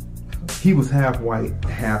 he was half white,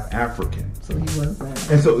 half African. So he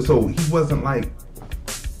wasn't. And so he wasn't like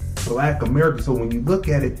Black American. So when you look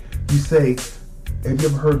at it, you say, have you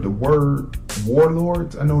ever heard the word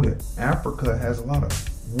warlords? I know that Africa has a lot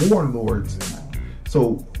of warlords.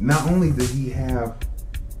 So not only did he have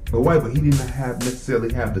the white, but he didn't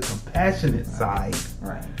necessarily have the compassionate side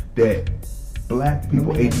that Black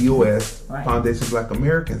people, ADOS, Foundation Black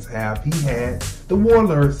Americans have. He had the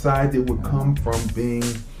warlord side that would come from being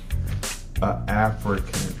an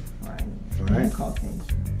African. Right. And Caucasian.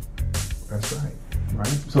 That's right. Right.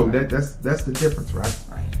 So that's the difference, right?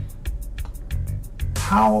 Right.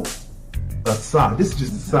 How Assad, this is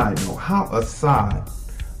just a side note, how Assad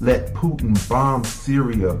let Putin bomb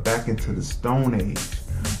Syria back into the Stone Age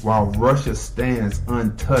while Russia stands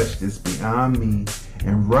untouched is beyond me.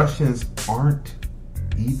 And Russians aren't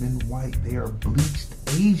even white. They are bleached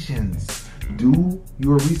Asians. Do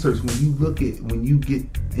your research. When you get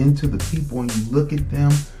into the people and you look at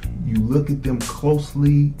them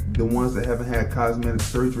closely, the ones that haven't had cosmetic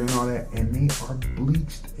surgery and all that, and they are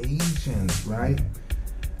bleached Asians, right?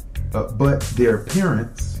 But their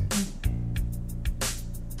appearance,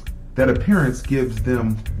 that appearance gives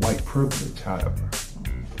them white privilege, however.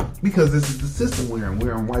 Because this is the system we're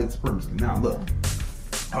in white supremacy. Now look.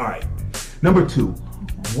 All right. Number 2,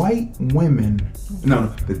 white women. No,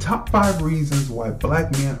 the top 5 reasons why Black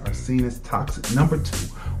men are seen as toxic. Number 2,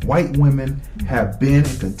 white women have been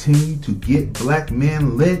and continue to get Black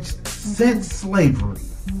men lynched since slavery.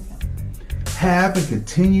 Have and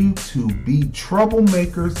continue to be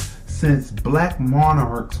troublemakers since Black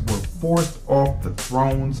monarchs were forced off the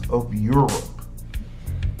thrones of Europe.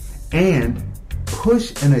 And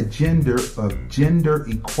push an agenda of gender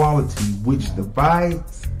equality which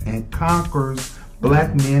divides and conquers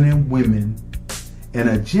Black men and women, an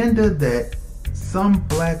agenda that some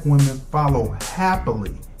Black women follow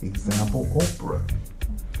happily. Example, Oprah.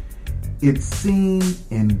 It's seen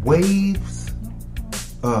in Waves,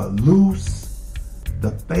 Luce,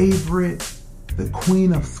 The Favorite, The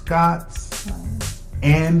Queen of Scots,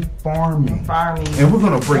 and farming. And we're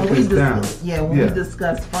going to break this down. When we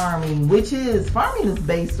discuss farming, farming is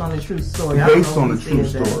based on a true story. Based on a true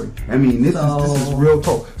story. I mean, this is real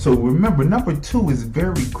talk. So remember, number 2 is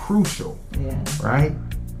very crucial. Right?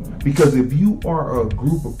 Because if you are a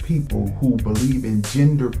group of people who believe in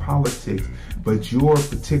gender politics, but your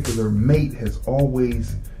particular mate has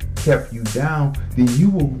always kept you down, then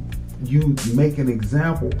you make an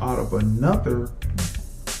example out of another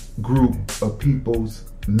group of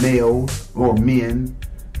people's males or men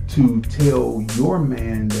to tell your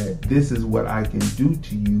man that this is what I can do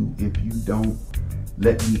to you if you don't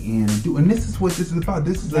let me in and do. And this is what this is about.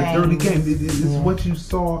 This is a dirty game. This is what you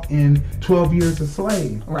saw in 12 Years a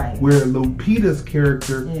Slave. Right. Where Lupita's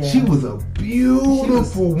character, she was a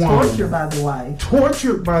beautiful woman. Tortured by the wife.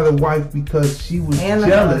 Tortured by the wife because she was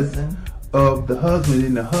jealous of the husband,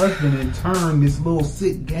 and the husband in turn, this little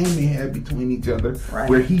sick game they had between each other,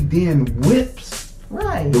 where he then whips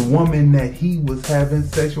the woman that he was having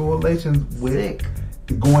sexual relations with,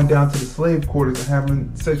 going down to the slave quarters and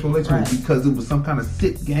having sexual relations with, because it was some kind of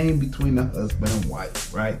sick game between the husband and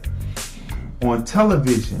wife, right? On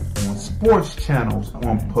television, on sports channels,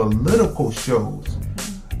 on political shows,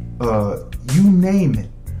 you name it,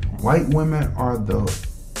 white women are the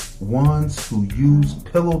ones who use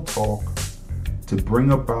pillow talk to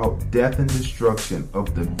bring about death and destruction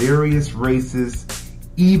of the various races,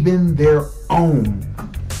 even their own.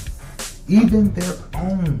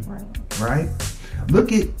 Right?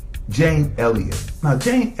 Look at Jane Elliott. Now,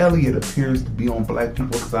 Jane Elliott appears to be on Black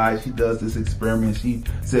people's side. She does this experiment. She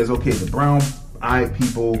says, okay, the brown-eyed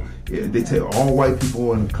people, they take all white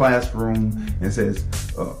people in the classroom and says,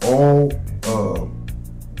 all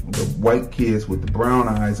the white kids with the brown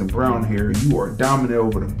eyes and brown hair, you are dominant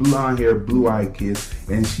over the blonde hair, blue-eyed kids.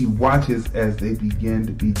 And she watches as they begin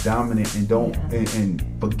to be dominant and and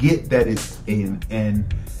forget that it's an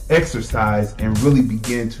exercise and really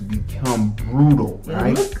begin to become brutal.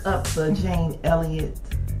 Right? Look up the Jane Elliott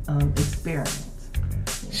experiment.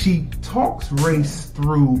 she talks race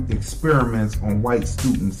through experiments on white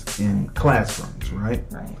students in classrooms, right?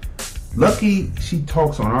 Right. Lucky she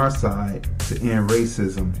talks on our side to end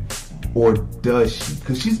racism, or does she?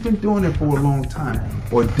 Because she's been doing it for a long time.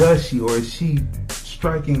 Or does she? Or is she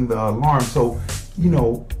striking the alarm? So, you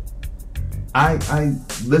know, I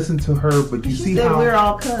listen to her, but you see how we're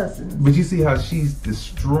all cousins. But you see how she's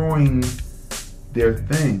destroying their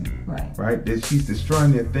thing, right? That she's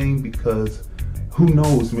destroying their thing because who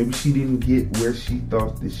knows? Maybe she didn't get where she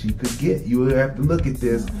thought that she could get. You have to look at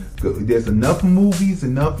this. There's enough movies,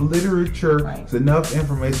 enough literature, there's enough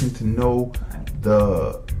information to know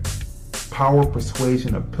the power,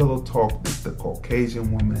 persuasion, of pillow talk that the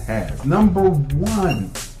Caucasian woman has. Number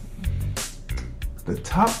one, the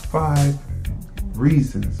top 5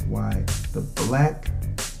 reasons why the black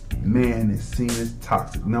man is seen as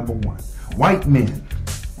toxic. Number one, white men.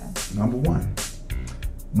 Number one,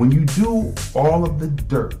 when you do all of the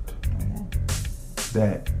dirt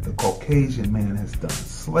that the Caucasian man has done,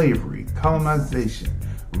 slavery, colonization,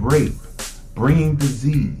 rape, bringing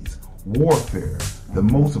disease, warfare, the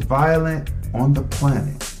most violent on the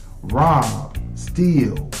planet, rob,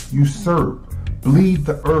 steal, usurp, bleed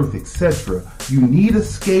the earth, etc. You need a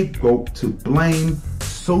scapegoat to blame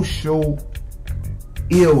social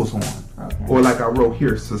ills on. Or like I wrote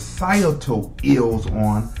here, societal ills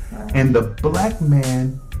on. And the black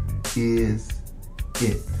man is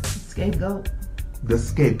it. Scapegoat. The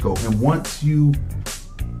scapegoat. And once you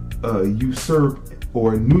usurp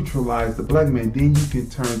or neutralize the black man, then you can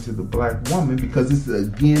turn to the black woman, because this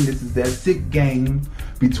is that sick game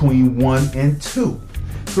between 1 and 2.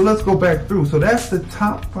 So let's go back through. So that's the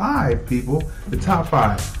top 5, people. The top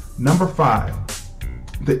 5. Number 5,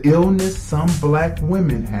 the illness some black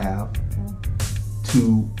women have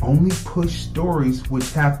to only push stories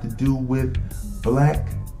which have to do with black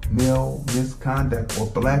male misconduct or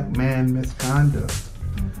black man misconduct.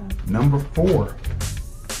 Number 4,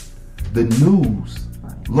 the news,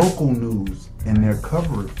 local news and their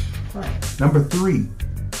coverage. Number 3,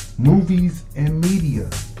 movies and media.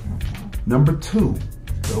 Number 2,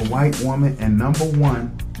 the white woman. And number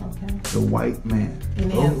 1, the white man. And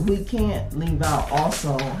then we can't leave out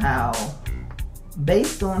also how,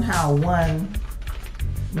 based on how one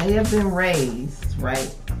may have been raised,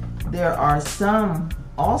 right, there are some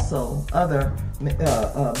also other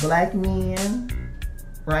black men,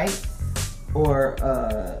 right, or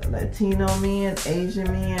Latino men, Asian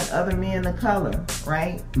men, other men of color,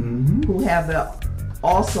 right, who have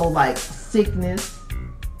also like sickness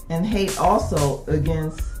and hate also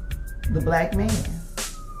against the black man.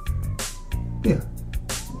 Yeah.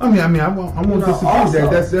 I mean, I won't disagree also,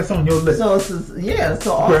 that's on your list.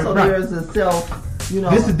 So also there's a self,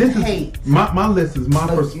 this hate. Is my list is my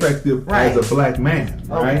perspective as a black man,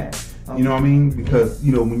 right? Okay. You know what I mean? Because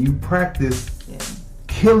when you practice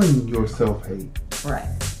killing your self-hate, right?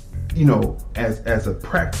 As a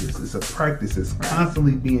practice, it's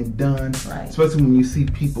constantly being done, especially when you see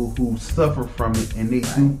people who suffer from it and they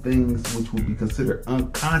do things which would be considered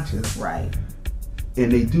unconscious, right? And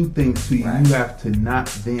they do things to you, you have to not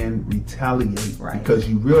then retaliate because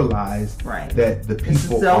you realize that the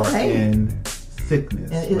people are in sickness,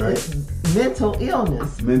 it's mental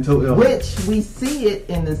illness, which we see it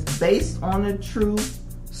in this based on a true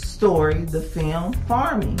story, the film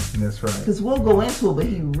Farming. That's right. Because we'll go into it, but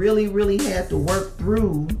he really, really had to work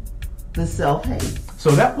through the self-hate.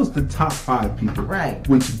 So that was the top 5, people. Right.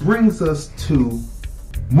 Which brings us to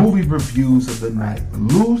movie reviews of the night.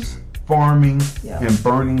 Luce, Farming, and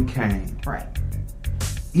Burning Kane. Right.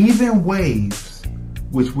 Even Waves,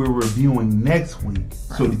 which we're reviewing next week,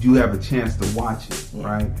 so that you have a chance to watch it,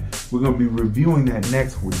 right? We're going to be reviewing that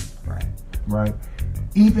next week. Right.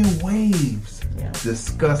 Even Waves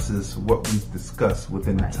discusses what we've discussed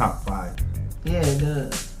within the top 5. Yeah, it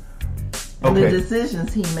does. And the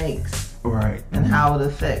decisions he makes. Right. And how it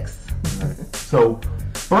affects. So,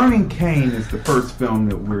 Burning Kane is the first film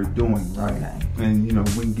that we're doing, right? Okay. And,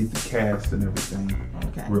 we can get the cast and everything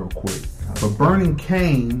real quick. But Burning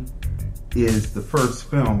Kane is the first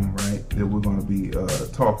film, right, that we're going to be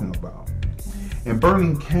talking about. And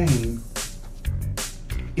Burning Kane,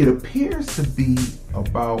 it appears to be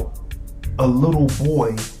about a little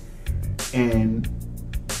boy and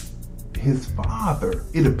his father.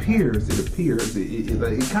 It appears.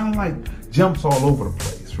 It kind of like jumps all over the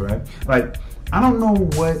place, right? Like, I don't know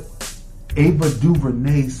what Ava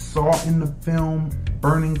DuVernay saw in the film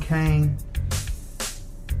Burning Kane,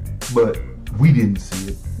 but we didn't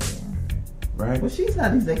see it. Right? Well, she's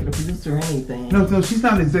not executive producer or anything. No, she's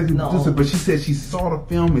not executive producer, but she said she saw the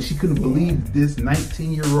film and she couldn't believe this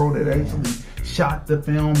 19-year-old had actually shot the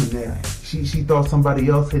film and that she thought somebody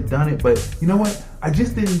else had done it, but you know what? I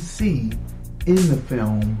just didn't see in the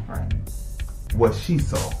film what she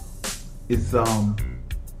saw. It's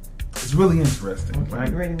really interesting, right?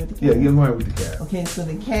 You ready with the cast? Yeah, you're going with the cast. Okay, so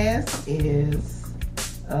the cast is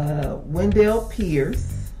Wendell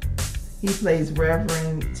Pierce. He plays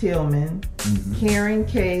Reverend Tillman. Karen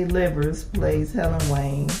K. Livers plays Helen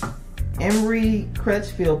Wayne. Emery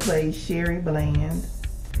Crutchfield plays Sherry Bland.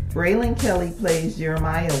 Braylon Kelly plays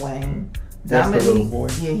Jeremiah Wayne. That's the little boy?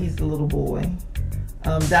 Yeah, he's the little boy.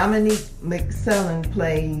 Dominique McSellen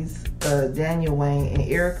plays Daniel Wayne, and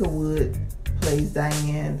Erica Wood plays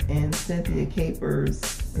Diane, and Cynthia Capers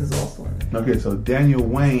is also in it. Okay, so Daniel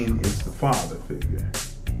Wayne is the father figure,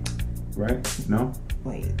 right? No?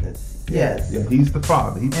 Wait, yes. Yeah, he's the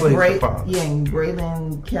father. He plays the father. Yeah, and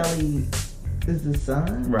Braylon Kelly is the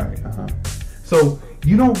son. Right, So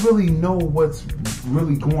you don't really know what's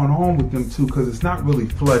really going on with them two because it's not really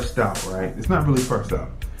fleshed out, right? It's not really fleshed out.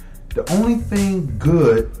 The only thing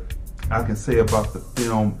good I can say about the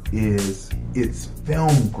film is its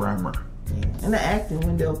film grammar. Yeah. And the acting,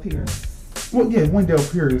 Wendell Pierce. Well, yeah, Wendell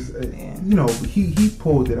Pierce, you know, he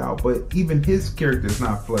pulled it out, but even his character is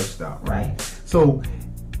not fleshed out. Right. So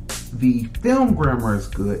the film grammar is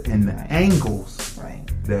good, and the angles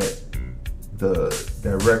that the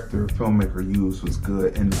director, filmmaker used was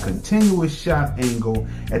good, and the continuous shot angle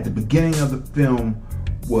at the beginning of the film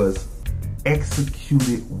was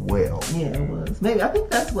executed well. Yeah, it was. Maybe I think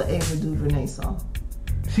that's what Ava DuVernay saw.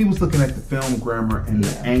 She was looking at the film grammar and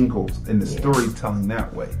the angles and the storytelling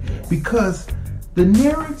that way. Yeah. Because the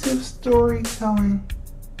narrative storytelling,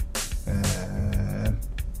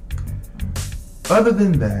 other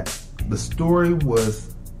than that, the story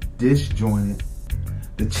was disjointed.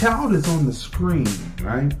 The child is on the screen,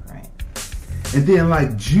 right? Right. And then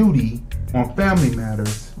like Judy on Family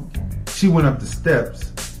Matters, she went up the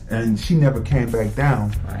steps and she never came back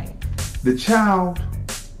down. Right. The child,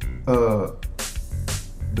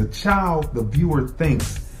 the viewer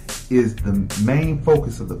thinks is the main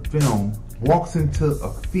focus of the film, walks into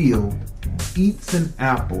a field, eats an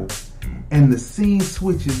apple, and the scene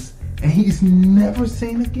switches, and he's never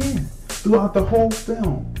seen again throughout the whole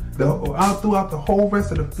film. Throughout the whole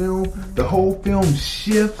rest of the film, the whole film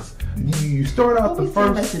shifts. You start out the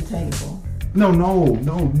first. At the table. No.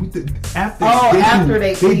 After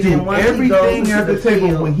they do everything at the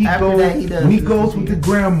table. When he goes with the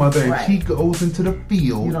grandmother and she goes into the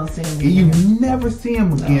field, you don't see him and you never see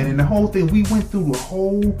him again. And the whole thing, we went through a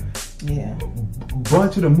whole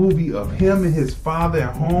bunch of the movie of him and his father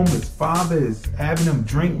at home. His father is having him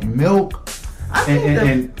drink milk,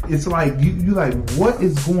 and it's like you like, what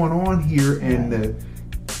is going on here? And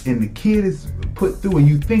the kid is put through, and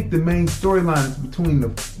you think the main storyline is between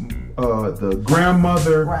the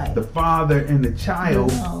grandmother, the father, and the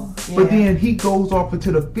child. But then he goes off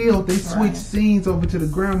into the field. They switch scenes over to the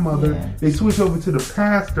grandmother. They switch over to the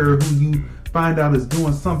pastor, who you find out is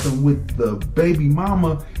doing something with the baby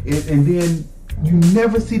mama, and then you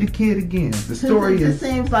never see the kid again. The story it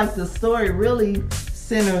seems like the story really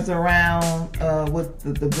centers around with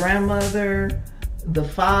the grandmother, the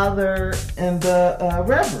father, and the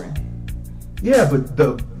reverend. Yeah, but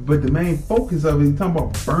the main focus of it, you're talking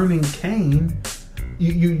about Burning Kane.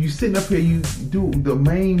 You sitting up here, you do the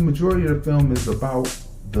main majority of the film is about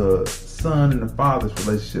the son and the father's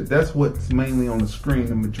relationship. That's what's mainly on the screen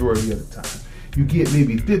the majority of the time. You get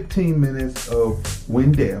maybe 15 minutes of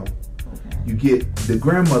Wendell. You get the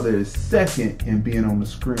grandmother is second in being on the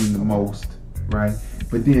screen the most, right?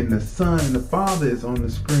 But then the son and the father is on the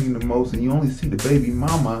screen the most, and you only see the baby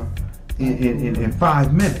mama in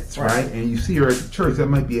 5 minutes, right? And you see her at the church, that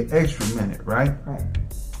might be an extra minute, right?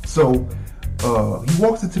 So he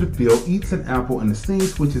walks into the field, eats an apple, and the scene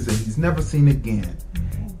switches and he's never seen again.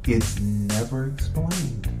 It's never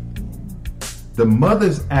explained. The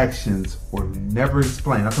mother's actions were never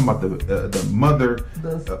explained. I'm talking about the mother,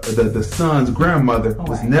 the son's grandmother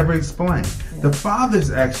was never explained. The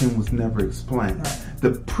father's action was never explained.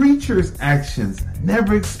 The preacher's actions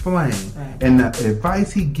never explained. And the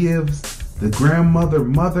advice he gives the grandmother,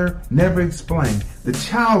 mother, never explained. The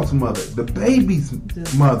child's mother, the baby's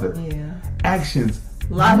mother, actions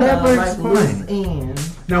never explained.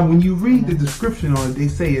 Now, when you read the description on it, they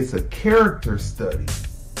say it's a character study.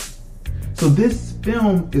 So this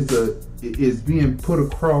film is being put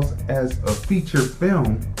across as a feature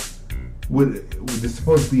film. It's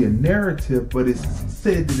supposed to be a narrative, but it's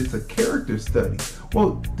said that it's a character study.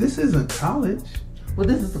 Well, this isn't college. Well,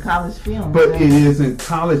 this is a college film. But it isn't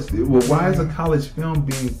college. Well, why is a college film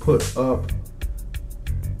being put up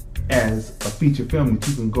as a feature film that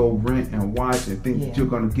you can go rent and watch and think that you're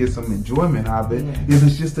going to get some enjoyment out of it. Yeah. If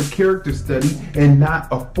it's just a character study and not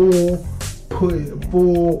a full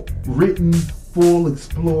written, full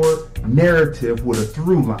explored narrative with a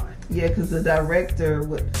through line. Yeah, because the director,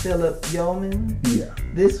 Philip Yeoman,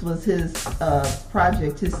 this was his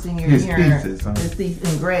project, his senior year. His thesis. His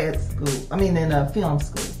thesis in grad school. I mean, in film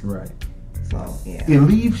school. Right. So, yeah. It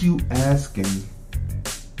leaves you asking,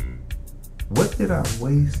 what did I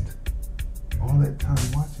waste all that time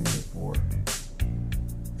watching it for?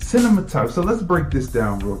 Cinematography. So let's break this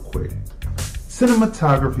down real quick.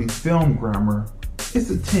 Cinematography, film grammar, it's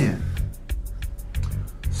a 10.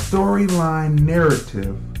 Storyline,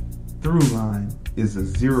 narrative, through line is a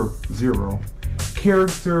 0.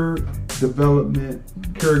 Character development,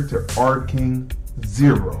 character arcing,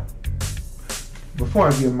 0. Before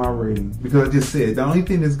I give my rating, because I just said the only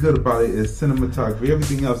thing that's good about it is cinematography.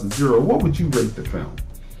 Everything else is 0. What would you rate the film?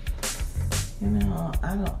 You know,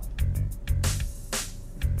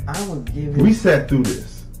 I would give it. We sat through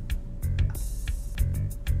this.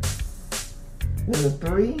 With a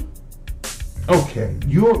 3. Okay,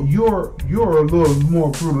 you're a little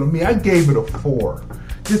more brutal than me. I gave it a 4.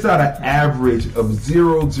 Just out of average of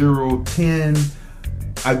 0, 0, 10,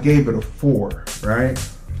 I gave it a 4, right?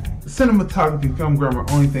 Cinematography, film grammar,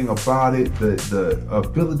 only thing about it, the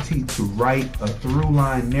ability to write a through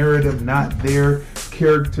line narrative, not there.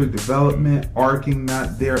 Character development, arcing,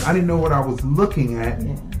 not there. I didn't know what I was looking at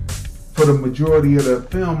for the majority of the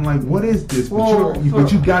film. Like, what is this?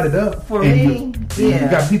 But you got it up. For me, you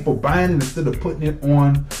got people buying it instead of putting it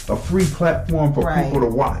on a free platform for people to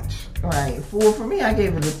watch. Right. For me, I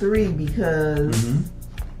gave it a 3 because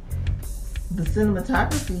the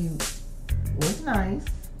cinematography was nice.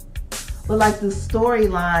 But like the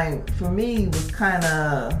storyline for me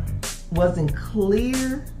wasn't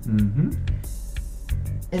clear. And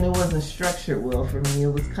it wasn't structured well for me. It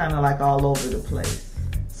was kind of like all over the place.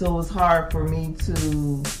 So it was hard for me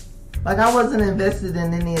to, like, I wasn't invested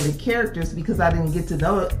in any of the characters because I didn't get to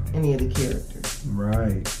know any of the characters.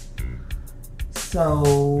 Right.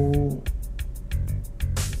 So,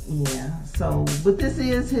 yeah. So, but this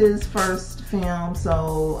is his first film,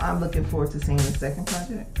 so I'm looking forward to seeing the second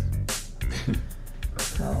project.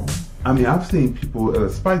 So, I mean, I've seen people.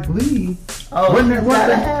 Spike Lee. Oh, wasn't there?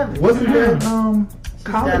 She's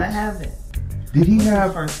gotta have it. Did he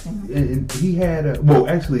have? First film? And he had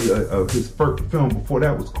his first film before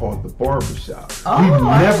that was called The Barbershop. Oh, We've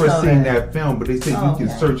never I seen that film, but they say you can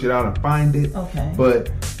search it out and find it. Okay. But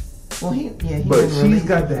she's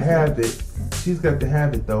got to have it. She's got to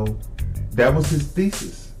have it though. That was his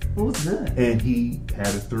thesis. It was good. And he had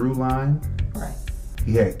a through line. Right.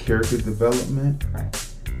 He had character development. Right.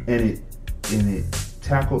 And it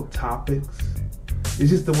tackled topics. It's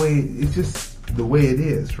just the way it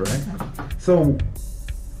is, right? Okay. So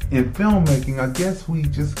in filmmaking, I guess we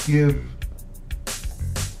just give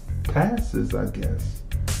passes, I guess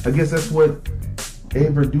that's what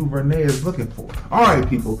Ava DuVernay is looking for. All right,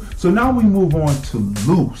 people. So now we move on to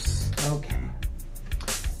Luce. Okay.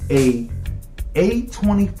 A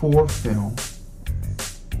A24 film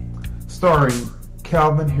starring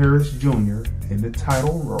Calvin Harris Jr. in the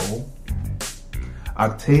title role,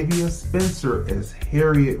 Octavia Spencer as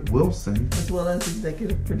Harriet Wilson, as well as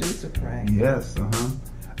executive producer, right? Yes,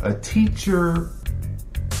 a teacher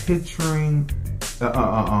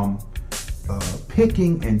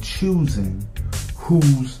picking and choosing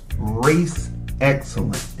who's race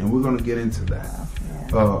excellent, and we're going to get into that.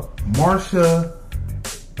 Marsha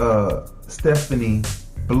Stephanie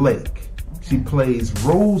Blake. She plays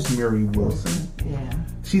Rosemary Wilson. Yeah.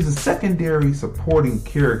 She's a secondary supporting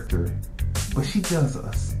character, but she does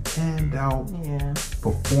a standout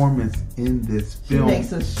performance in this film. She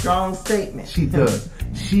makes a strong statement. She does.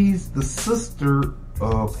 She's the sister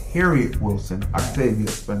of Harriet Wilson, Octavia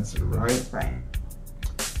Spencer, right? Right.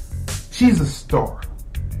 She's a star.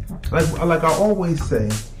 Like I always say,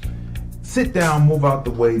 sit down, move out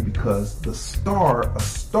the way, because a star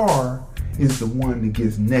is the one that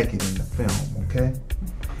gets naked in the film, okay?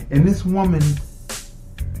 And this woman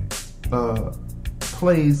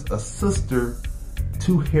plays a sister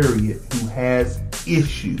to Harriet who has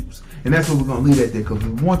issues. And that's what we're going to leave at there, because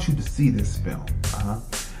we want you to see this film.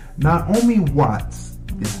 Naomi Watts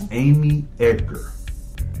is Amy Edgar.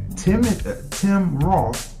 Tim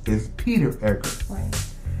Roth is Peter Edgar. Right.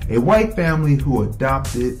 A white family who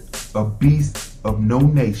adopted a beast of no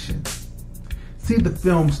nation. See the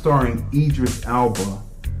film starring Idris Elba,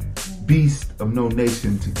 Beast of No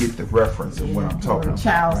Nation, to get the reference of what I'm talking about.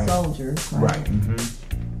 Child soldiers. Right.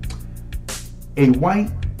 A white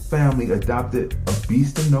family adopted a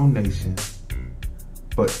beast of no nation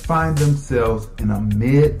but find themselves in a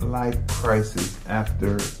midlife crisis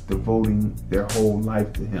after devoting their whole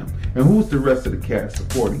life to him. And who's the rest of the cast,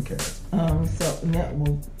 supporting cast? You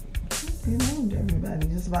know everybody.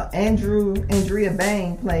 Just about Andrea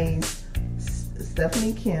Bain plays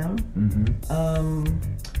Stephanie Kim.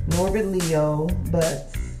 Norbert Leo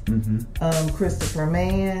Butts. Christopher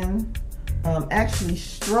Mann. Actually,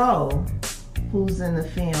 Stroh, who's in the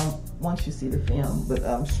film. Once you see the film, but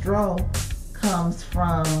Stroh comes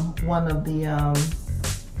from one of the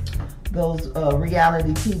those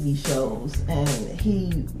reality TV shows, and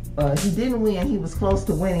he didn't win. He was close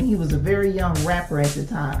to winning. He was a very young rapper at the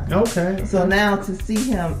time. Okay. So now to see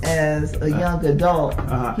him as a young adult,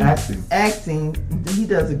 acting, he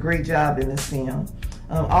does a great job in this film.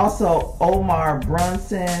 Also, Omar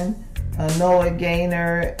Brunson, Noah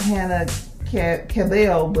Gaynor, Hannah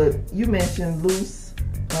Cabell, but you mentioned Luce,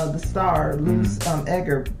 the star, Luce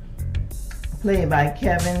Egger, played by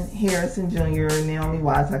Kevin Harrison Jr., Naomi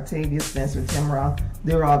Watts, Octavia Spencer, Tim Roth.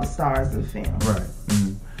 They're all the stars of the film. Right.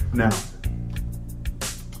 Now,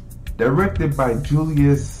 directed by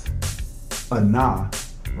Julius Ana,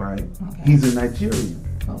 right? Okay. He's a Nigerian.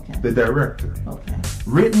 Okay. The director. Okay.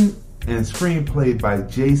 Written and screenplay by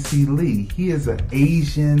J.C. Lee. He is an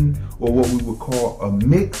Asian, or what we would call a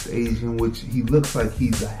mixed Asian, which he looks like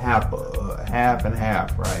he's a half and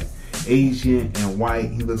half, right? Asian and white.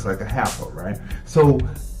 He looks like a half, right? So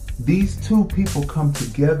these two people come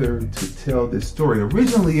together to tell this story.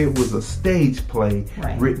 Originally, it was a stage play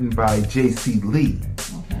written by J.C. Lee,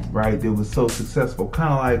 right? It was so successful,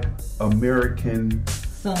 kind of like American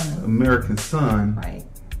Son. Right.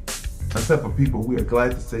 Except for people, we are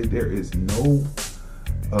glad to say there is no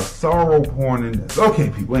sorrow porn in this. Okay,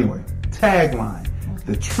 people, anyway. Tagline. Okay.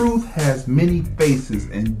 The truth has many faces,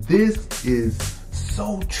 and this is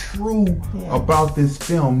so true about this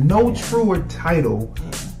film. No truer title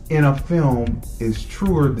in a film is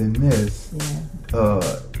truer than this.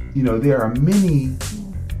 There are many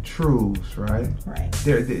truths, right? Right.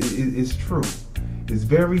 It's true. It's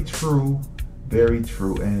very true,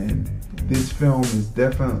 and this film is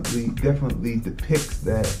definitely depicts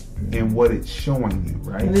that in what it's showing you,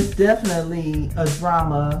 right? And it's definitely a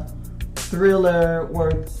drama thriller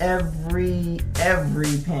worth every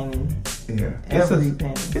penny. Yeah,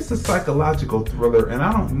 it's a psychological thriller, and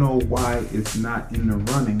I don't know why it's not in the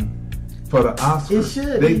running for the Oscars. It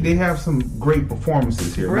should. They have some great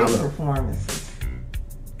performances here. Great performances.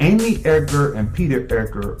 Amy Edgar and Peter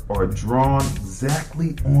Edgar are drawn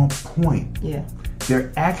exactly on point. Yeah.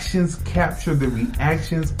 Their actions capture the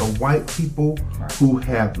reactions of white people who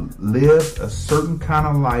have lived a certain kind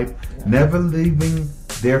of life, never leaving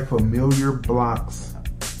their familiar blocks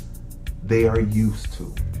they are used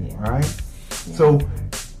to, right? Yeah. So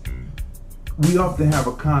we often have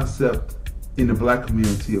a concept in the black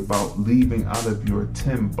community about leaving out of your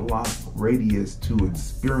 10-block radius to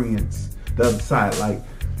experience the other side. Like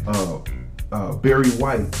Barry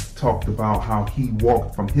White talked about how he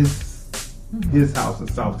walked from his house in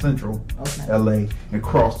South Central LA and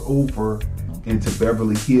crossed over into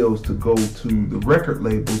Beverly Hills to go to the record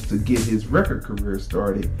labels to get his record career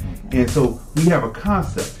started. And so we have a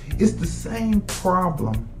concept. It's the same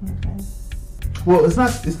problem. Well, it's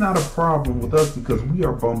not a problem with us because we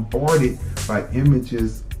are bombarded by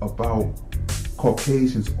images about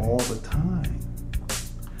Caucasians all the time.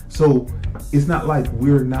 So it's not like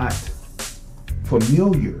we're not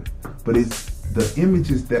familiar, but it's the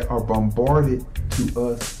images that are bombarded to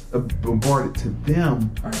us, bombarded to them,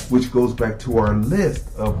 which goes back to our list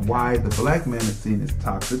of why the black man is seen as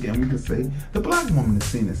toxic, and we can say the black woman is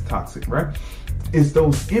seen as toxic, right? It's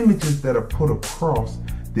those images that are put across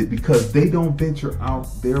that because they don't venture out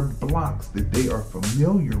their blocks that they are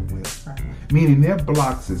familiar with, meaning their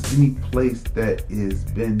blocks is any place that is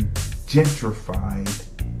been gentrified.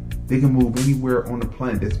 They can move anywhere on the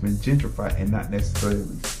planet that's been gentrified and not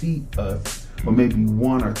necessarily see us, or maybe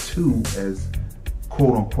one or two as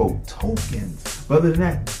quote unquote tokens. But other than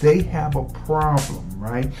that, they have a problem,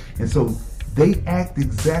 right? And so they act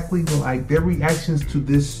exactly like their reactions to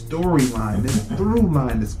this storyline, this through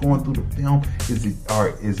line that's going through the film is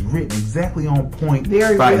written exactly on point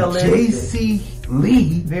by J.C.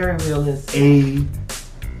 Lee. Very realistic.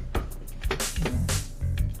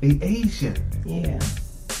 A Asian. Yeah.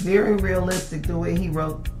 Very realistic the way he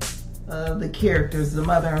wrote the characters, the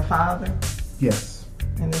mother and father. Yes.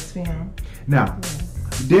 In this film. Now,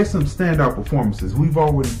 there's some standout performances. We've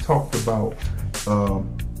already talked about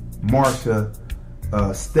Marsha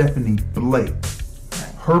Stephanie Blake.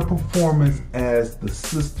 Her performance as the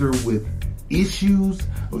sister with issues.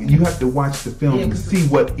 You have to watch the film to see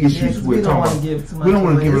what issues we're talking about. We don't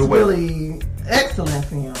want to give it away. It's really excellent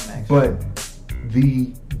film, actually. But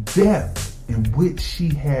the depth in which she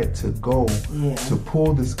had to go to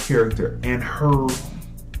pull this character and her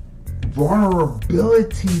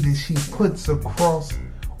vulnerability that she puts across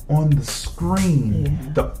on the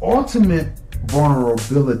screen, the ultimate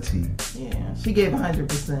vulnerability. Yeah, she gave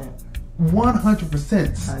 100%.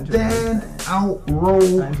 100%. Stand out role.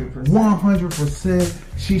 100%.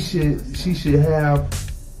 She should have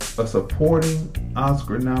a supporting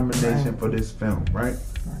Oscar nomination for this film, right?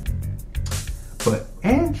 But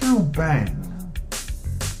Andrew Bang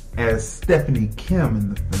as Stephanie Kim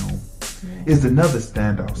in the film is another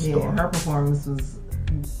standout star. Yeah, her performance was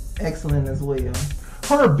excellent as well.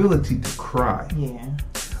 Her ability to cry,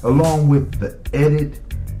 along with the edit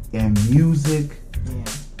and music,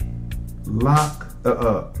 Locke,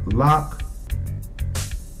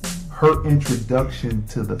 her introduction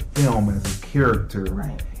to the film as a character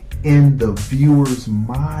in the viewer's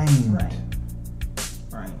mind.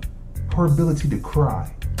 Her ability to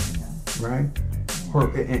cry, her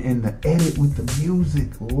and the edit with the music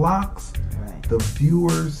locks the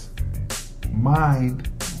viewer's mind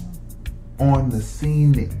on the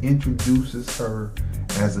scene that introduces her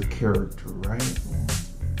as a character, right?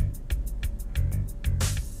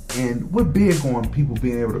 And we're big on people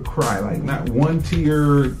being able to cry, like not one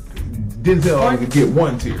tear. Denzel only could get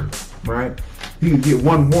one tear, right? He could get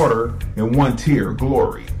one water and one tear,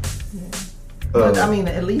 glory. But I mean,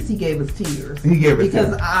 at least he gave us tears. He gave us because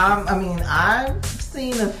tears. I've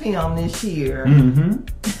seen a film this year, and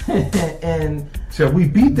shall we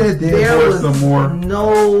beat that dead horse some more?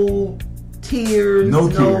 No tears, no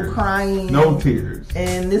crying, no tears.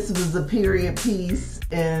 And this was a period piece,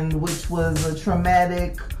 and which was a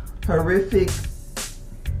traumatic, horrific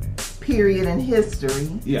period in history.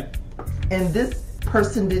 Yeah. And this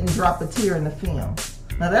person didn't drop a tear in the film.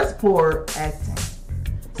 Now that's poor acting.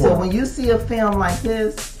 So when you see a film like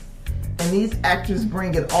this, and these actors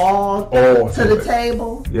bring it all to the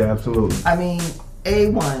table. Yeah, absolutely. I mean,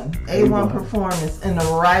 A1 performance, and the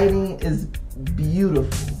writing is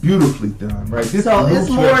beautiful. Beautifully done, right? This so it's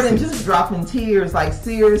more than just dropping tears. Like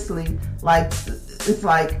seriously, like it's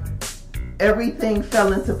like everything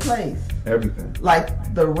fell into place. Everything.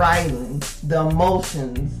 Like the writing, the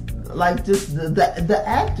emotions, like just the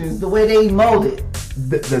actors, the way they emoted.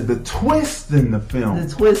 The twist in the film.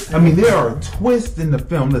 The twist. I mean, there are twists in the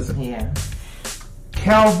film. Listen. Yeah.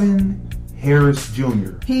 Calvin Harris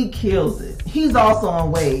Jr. He kills it. He's also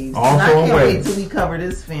on Waves. Also and I can't wait till we cover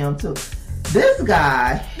this film too. This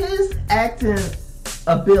guy, his acting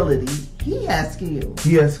ability, he has skills.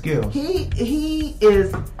 He has skills. He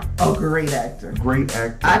is a great actor. Great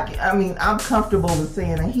actor. I mean, I'm comfortable with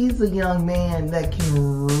saying that he's a young man that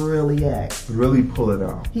can really act. Really pull it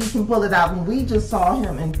out. He can pull it out. And we just saw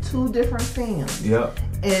him in 2 different films. Yep.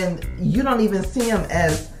 And you don't even see him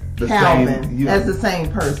as Calvin, as the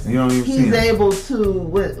same person. You don't even see him. He's able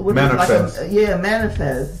to manifest.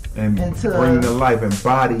 Manifest and bring to life,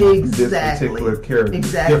 embody this particular character.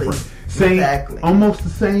 Exactly. Different. Almost the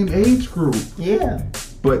same age group. Yeah.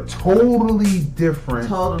 But totally different.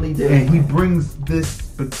 Totally different. And he brings this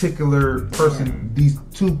particular person, these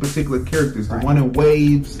 2 particular characters, the one in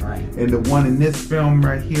Waves and the one in this film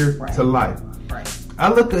right here, to life. Right.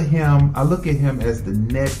 I look at him as the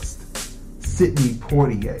next Sidney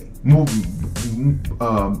Poitier,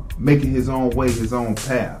 making his own way, his own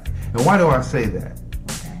path. And why do I say that?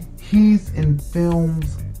 Okay. He's in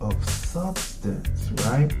films of substance,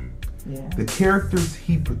 right? Yeah. The characters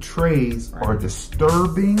he portrays are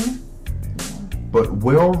disturbing, but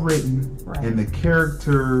well written, and the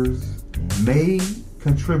characters may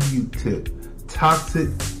contribute to toxic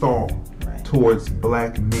thought towards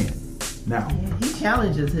black men. Now, he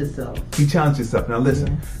challenges himself. Now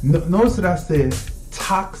listen, notice that I said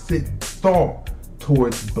toxic thought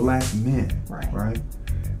towards black men, right?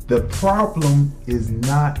 The problem is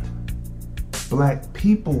not black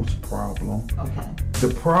people's problem. Okay.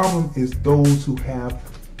 The problem is those who have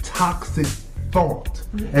toxic thought.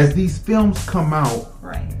 As these films come out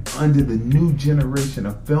under the new generation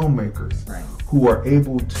of filmmakers who are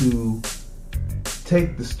able to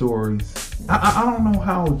take the stories. I don't know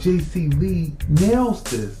how J.C. Lee nails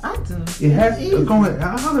this. I do. It has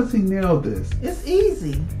how does he nail this? It's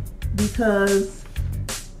easy because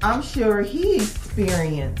I'm sure he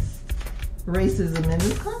experienced racism in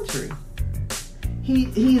this country.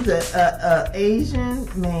 He's a Asian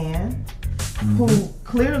man who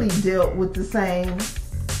clearly dealt with the same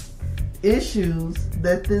issues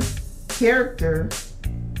that this character,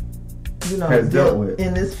 has dealt with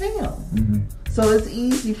in this film. So it's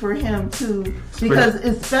easy for him to, because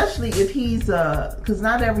especially if he's because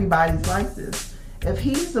not everybody's like this. If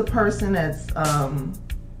he's a person that's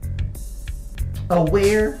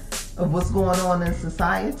aware of what's going on in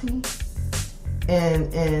society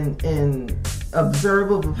and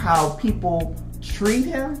observant of how people treat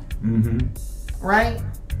him, right?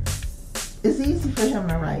 It's easy for him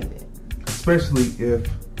to write it. Especially if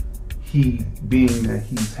he, being that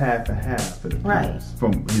he's half and half, it appears,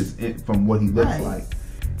 from what he looks like,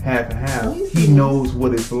 half and half. Well, he knows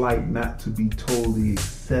what it's like not to be totally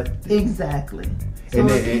accepted. Exactly. And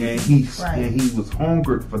he was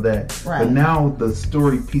hungered for that. Right. But now the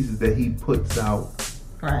story pieces that he puts out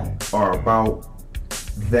are about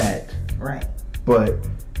that. Right. But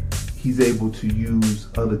he's able to use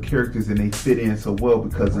other characters and they fit in so well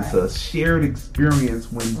because it's a shared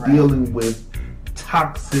experience when dealing with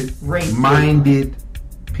toxic minded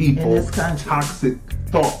people, in this country. Toxic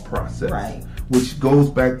thought process, which goes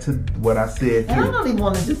back to what I said. And I don't even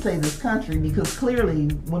want to just say this country because clearly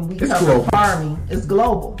when we cover farming, it's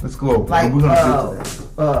global. It's global. Like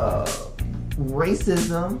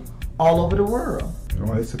racism all over the world.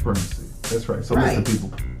 White supremacy. That's right. So listen,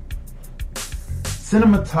 people.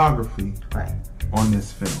 Cinematography on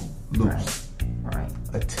this film, Luce,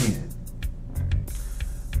 a 10.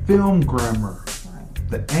 Film grammar,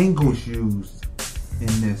 the angles used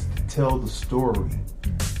in this to tell the story,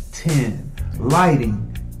 10.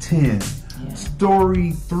 Lighting, 10. Yeah.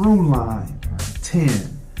 Story through line, 10.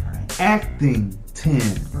 Acting, 10.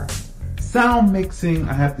 Sound mixing,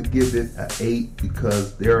 I have to give it an 8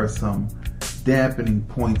 because there are some dampening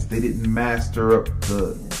points. They didn't master up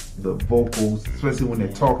the vocals, especially when they're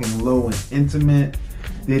talking low and intimate.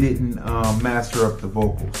 They didn't master up the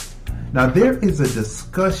vocals. Now there is a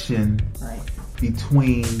discussion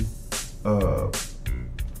between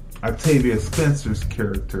Octavia Spencer's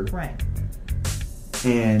character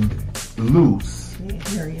and Luce,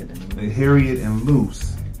 Harriet and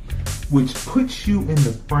Luce, which puts you in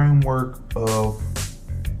the framework of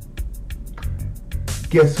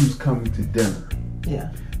Guess Who's Coming to Dinner.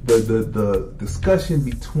 Yeah. The discussion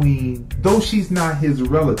between, though she's not his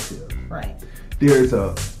relative, there's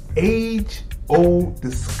a age-old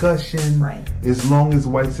discussion as long as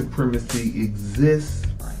white supremacy exists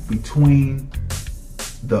between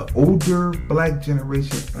the older black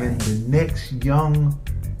generation and the next young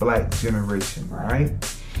black generation, right?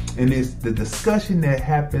 And it's the discussion that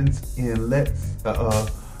happens in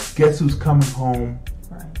Guess Who's Coming Home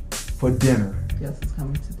for Dinner.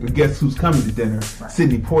 Guess Who's Coming to Dinner?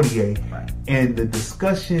 Sidney Poitier. And the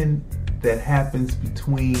discussion that happens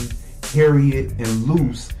between Harriet and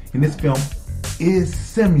Luce in this film is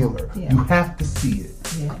similar. You have to see it.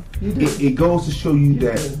 You do. It goes to show you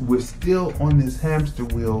that we're still on this hamster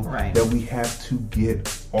wheel that we have to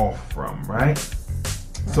get off from, right?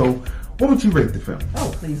 So, what would you rate the film?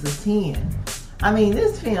 Oh, please, a 10. I mean,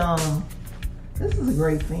 this film. This is a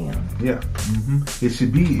great film. Yeah, it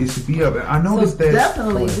should be up. I noticed that.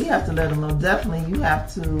 Definitely, we have to let them know. Definitely, you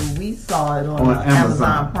have to. We saw it on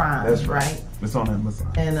Amazon Prime. That's right. It's on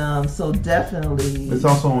Amazon. And so definitely, it's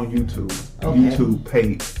also on YouTube. YouTube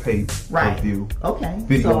paid view. Okay.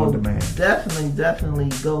 Video on demand. Definitely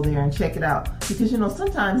go there and check it out because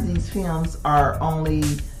sometimes these films are only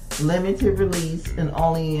limited release and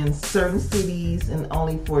only in certain cities and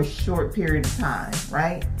only for a short period of time,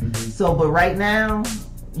 right? So, but right now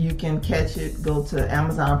you can catch it. Go to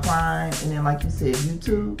Amazon Prime and then, like you said,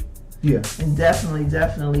 YouTube. Yeah, and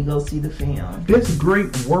definitely go see the film. There's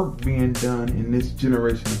great work being done in this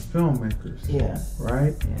generation of filmmakers. Yeah,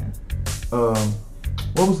 right. Yeah.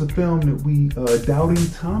 What was the film that we Doubting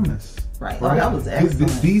Thomas? Right. Oh, that was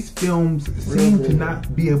excellent. These films seem to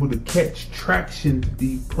not be able to catch traction to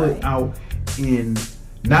be put out in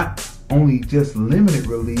not only just limited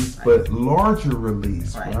release, but larger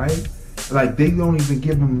release, right? Like they don't even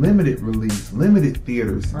give them limited release, limited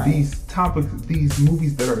theaters. These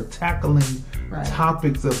movies that are tackling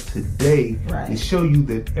topics of today, they show you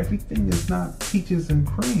that everything is not peaches and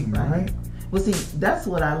cream, right? Well, see, that's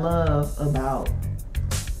what I love about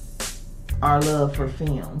our love for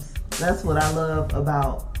films. That's what I love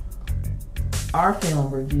about our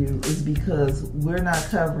film review is because we're not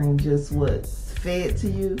covering just what's fed to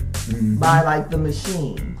you by like the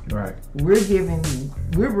machine. Right.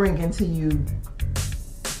 We're bringing to you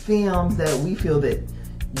films that we feel that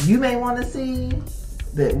you may want to see,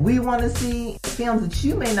 that we want to see, films that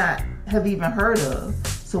you may not have even heard of.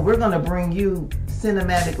 So we're going to bring you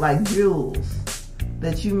cinematic like jewels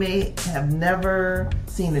that you may have never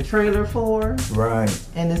seen a trailer for. Right.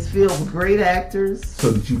 And it's filled with great actors. So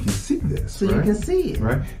that you can see this. So you can see it.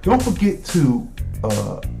 Right. Don't forget to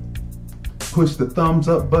push the thumbs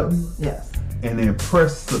up button. Yes. And then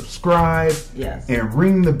press subscribe. Yes. And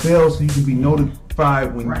ring the bell so you can be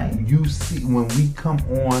notified when when we come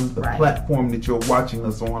on the platform that you're watching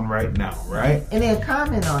us on right now, right? And then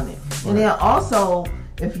comment on it. Right. And then also,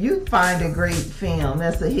 if you find a great film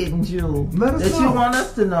that's a hidden jewel that you want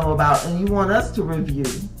us to know about and you want us to review,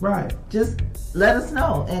 right? Just let us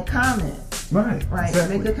know and comment. Right.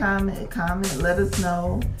 Exactly. Make a comment, let us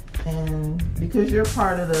know. And because you're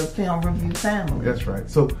part of the film review family. That's right.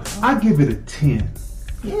 So I give it a 10.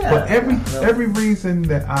 Yeah. For every reason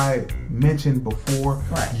that I mentioned before,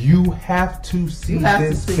 you have to see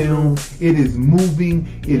this film. It is moving.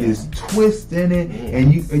 It is twist in it,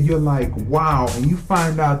 and you're like, wow. And you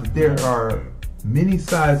find out that there are many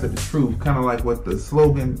sides of the truth, kind of like what the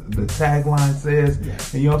slogan, the tagline says.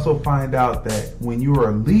 Yes. And you also find out that when you're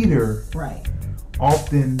a leader,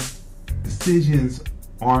 often decisions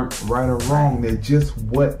aren't right or wrong. They're just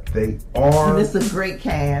what they are. And it's a great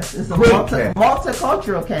cast. It's a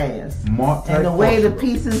multicultural cast. And the way the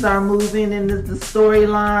pieces are moving and the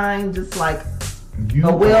storyline, just like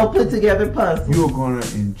a well put together puzzle. You're going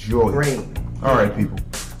to enjoy it. Great. All right, people.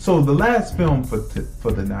 So the last film for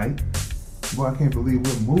the night, well, I can't believe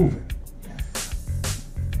we're moving. Yes.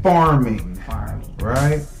 Farming.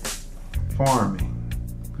 Right? Farming.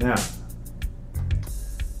 Now,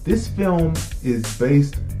 this film is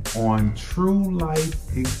based on true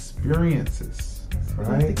life experiences, right?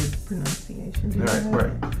 I think it's pronunciation.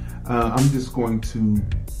 Right. I'm just going to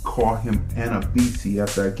call him Anabisi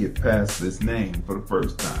after I get past this name for the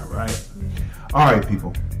first time, right? Mm-hmm. All right,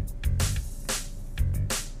 people.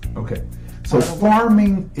 Okay. So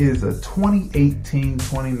Farming is a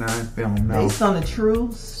 2018-29 film now. Based on a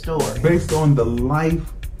true story. Based on the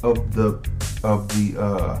life of the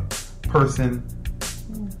person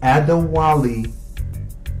Adewale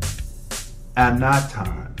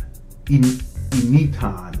Initan.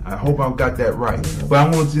 I hope I got that right. But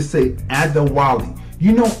I'm going to just say Adewale.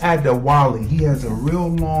 You know Adewale, he has a real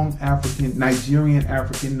long Nigerian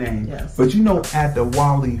African name. Yes. But you know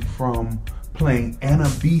Adewale from playing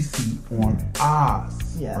Anabisi on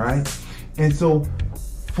Oz, right? And so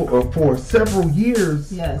for several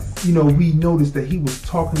years, we noticed that he was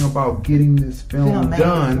talking about getting this film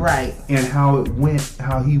done, right? And how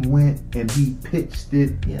he went and he pitched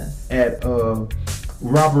it at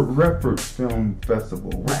Robert Redford's Film Festival.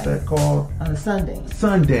 What's that called?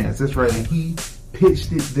 Sundance, that's right. And he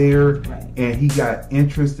pitched it there, and he got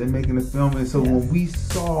interest in making the film. And so when we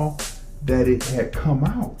saw that it had come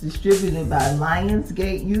out, distributed by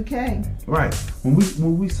Lionsgate UK. Right. When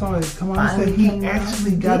we saw it come out, it said he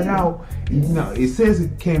actually got it out. You know, it says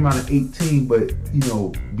it came out in 18, but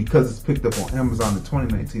because it's picked up on Amazon in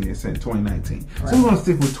 2019, it said 2019. Right. So we're gonna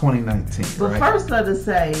stick with 2019. But first, let us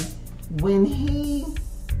say, when he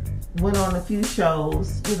went on a few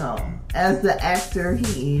shows, as the actor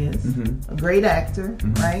he is, a great actor,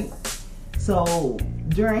 right? So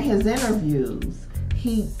during his interviews,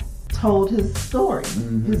 he told his story,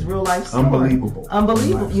 his real life story.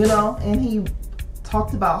 Unbelievable, and he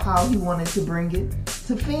talked about how he wanted to bring it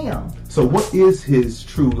to film. So what is his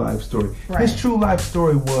true life story? Right. His true life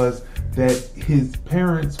story was that his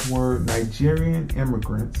parents were Nigerian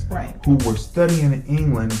immigrants who were studying in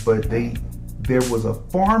England, but there was a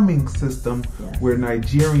farming system where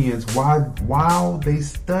Nigerians, while they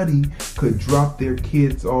study, could drop their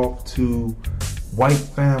kids off to white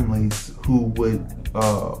families who would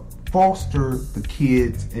foster the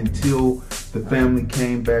kids until the family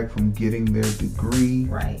came back from getting their degree.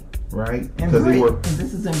 Right. Because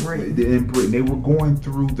this is in Britain. In Britain, they were going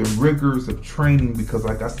through the rigors of training because,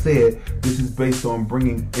 like I said, this is based on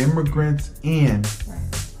bringing immigrants in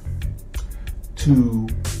to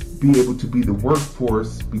be able to be the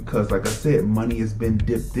workforce. Because, like I said, money has been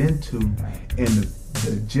dipped into, and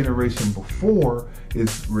the generation before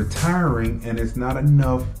is retiring, and it's not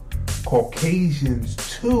enough Caucasians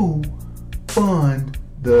to fund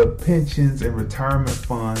the pensions and retirement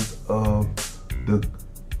funds of the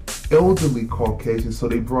elderly Caucasians, so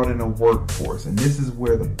they brought in a workforce. And this is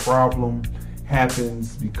where the problem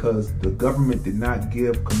happens, because the government did not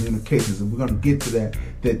give communications, and we're going to get to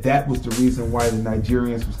that was the reason why the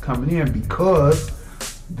Nigerians was coming in, because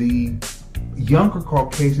the younger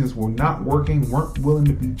Caucasians were not working, weren't willing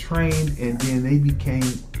to be trained, and then they became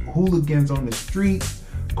hooligans on the street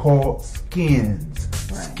called skinheads,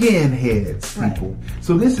 people.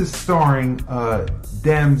 So this is starring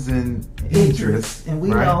Damson Idris, and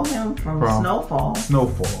we know him from Snowfall.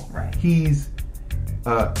 Right. He's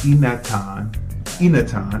Inatan.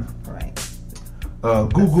 Right.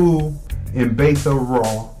 Gugu and Betha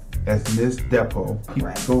Raw as Miss Depot.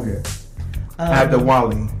 Go ahead.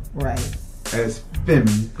 Adewale. Right. as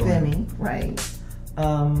Femi. Femi, right.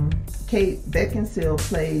 Kate Beckinsale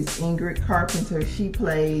plays Ingrid Carpenter. She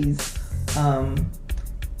plays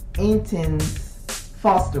Eaton's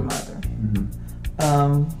foster mother.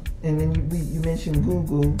 And then you mentioned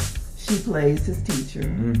Gugu. She plays his teacher.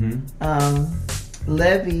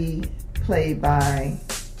 Levy, played by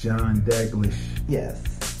John Daglish. Yes.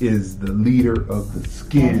 Is the leader of the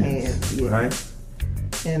Skins, right?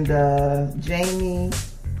 And Jamie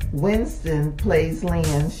Winston plays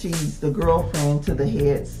Lynn. She's the girlfriend to the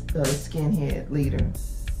skinhead leader.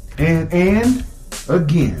 And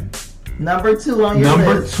again, number 2 on your list.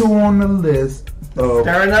 Number 2 on the list of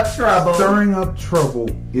Stirring Up Trouble. Stirring Up Trouble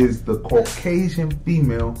is the Caucasian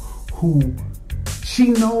female who she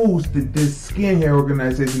knows that this skinhead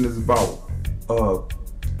organization is about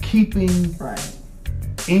keeping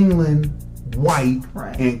England white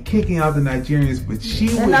and kicking out the Nigerians, but she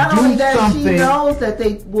would do something. She knows that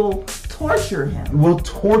they will torture him.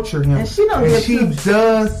 And she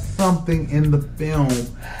does something in the film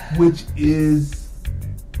which is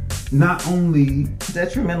not only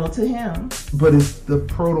detrimental to him, but it's the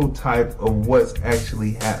prototype of what's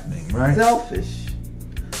actually happening, right? Selfish.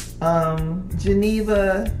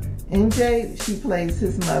 Geneva NJ, she plays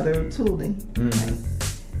his mother, Thule.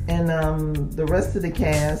 And the rest of the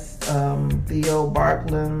cast, Theo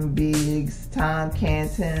Barkland, Biggs, Tom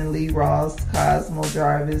Canton, Lee Ross, Cosmo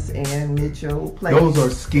Jarvis, Ann Mitchell. Those are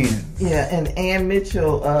Skins. Yeah, and Ann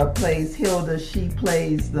Mitchell plays Hilda. She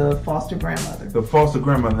plays the foster grandmother. The foster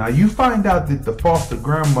grandmother. Now you find out that the foster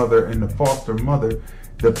grandmother and the foster mother,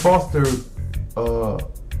 the foster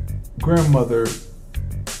grandmother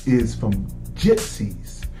is from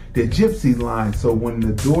gypsies. The gypsy line. So when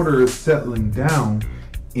the daughter is settling down,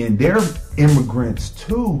 and they're immigrants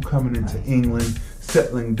too, coming into England,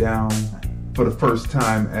 settling down for the first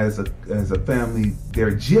time as a family.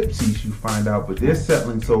 They're gypsies, you find out, but they're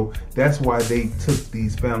settling, so that's why they took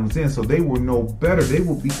these families in. So they were no better. They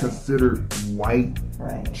would be considered white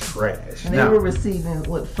trash. And they were receiving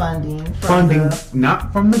funding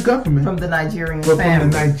not from the government, from the Nigerian but families.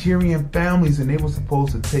 from the Nigerian families, and they were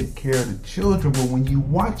supposed to take care of the children. But when you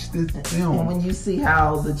watch this film, and when you see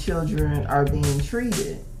how the children are being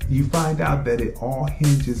treated, you find out that it all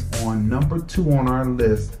hinges on number 2 on our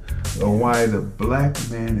list of why the black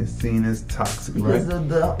man is seen as toxic. Because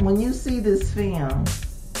when you see this film,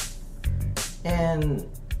 and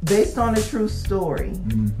based on a true story,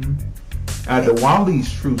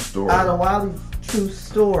 Adewale's true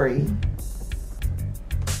story,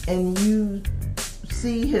 and you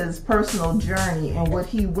see his personal journey and what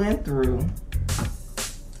he went through,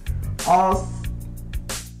 all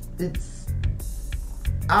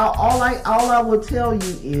I will tell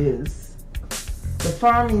you is the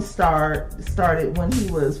farming started when he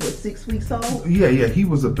was 6 weeks old. Yeah, he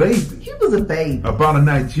was a baby. He was a baby. About a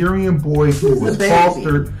Nigerian boy who was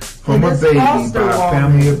fostered from a baby by a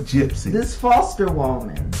family of gypsies. This foster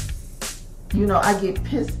woman, I get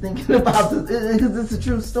pissed thinking about this because it's a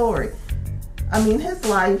true story. I mean, his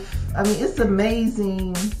life. I mean, it's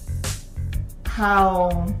amazing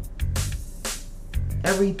how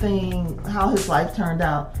his life turned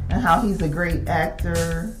out, and how he's a great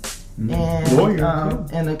actor and lawyer,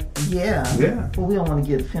 But we don't want to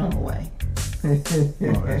give the film away. That's true.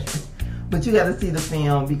 But you got to see the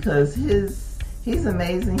film because he's an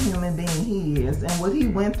amazing human being. He is, and what he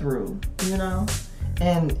went through,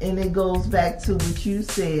 and it goes back to what you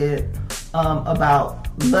said about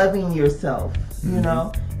loving yourself, and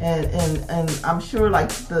I'm sure like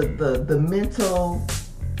the mental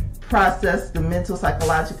process, the mental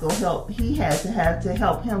psychological help he had to have to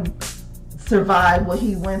help him survive what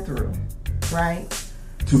he went through, right?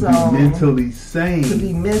 To be mentally sane. You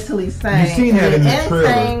see that in the trailer.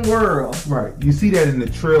 Insane world. Right. You see that in the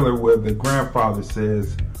trailer where the grandfather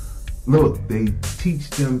says, look, they teach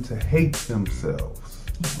them to hate themselves.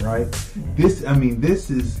 Right? Yeah. This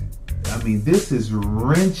is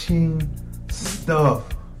wrenching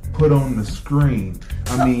stuff put on the screen.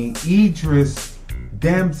 Idris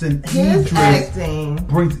Damson acting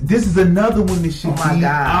brings. This is another one that should be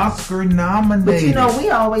Oscar nominated. But we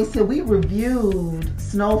always said we reviewed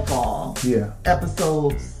Snowfall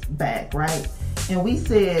episodes back, right? And we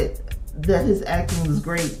said that his acting was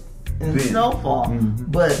great in Snowfall,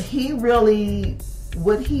 but he really,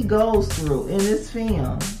 what he goes through in this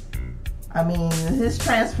film, his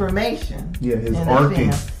transformation,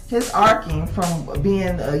 his arcing from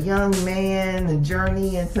being a young man and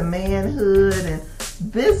journey into manhood, and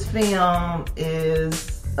this film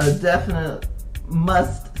is a definite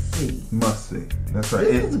must see. That's right.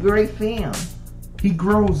 This is a great film. He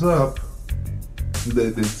grows up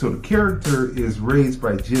So the character is raised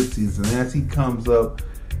by gypsies, and as he comes up,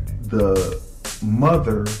 the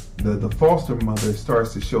mother, the foster mother,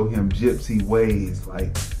 starts to show him gypsy ways,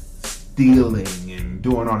 like stealing and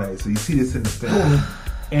doing all that. So you see this in the film.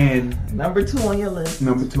 And number 2 on your list.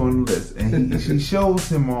 Number 2 on the list. And she shows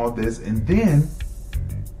him all this, and then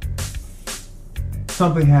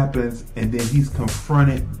something happens, and then he's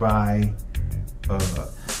confronted by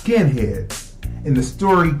skinheads, and the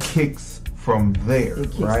story kicks from there.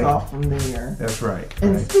 It kicks right? off from there. That's right.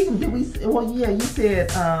 And right. speaking, you said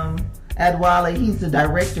Adewale, he's the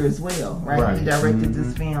director as well, right? He directed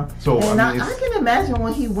this film. So and I can imagine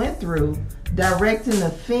what he went through directing the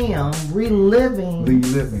film,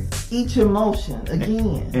 reliving each emotion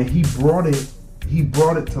again. And he brought it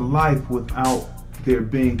to life without there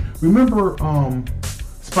being. Remember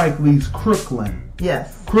Spike Lee's Crooklyn?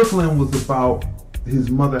 Yes. Crooklyn was about his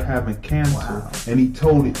mother having cancer, and he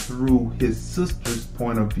told it through his sister's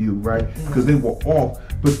point of view, right? Because they were off.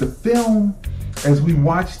 But the film, as we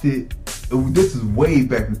watched it, this is way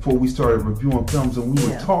back before we started reviewing films, and we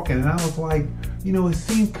were talking, and I was like, it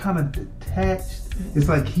seemed kind of detached. It's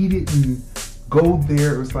like he didn't go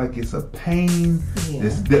there. It's like it's a pain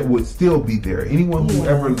that would still be there. Anyone who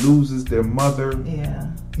ever loses their mother,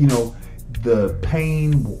 the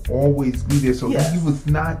pain will always be there. So he was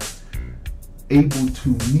not able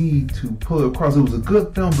to pull it across. It was a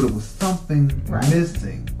good film, but it was something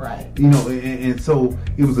missing. Right. And so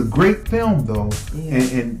it was a great film though,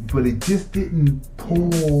 but it just didn't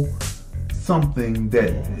pull something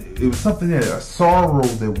that it was something that a sorrow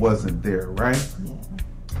that wasn't there, right? Yeah.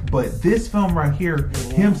 But this film right here,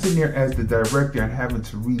 him sitting there as the director and having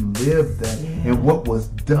to relive that and what was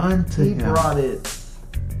done to him. He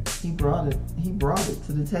brought it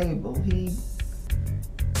to the table.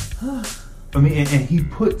 And he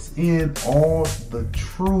puts in all the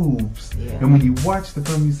truths. Yeah. And when you watch the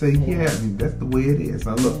film, you say, that's the way it is.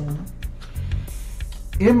 Now look,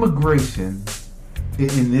 immigration,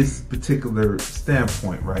 in this particular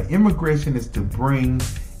standpoint, right? Immigration is to bring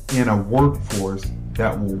in a workforce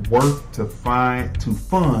that will work to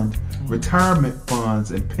fund retirement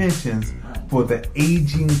funds and pensions for the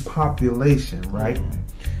aging population, right?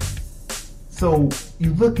 So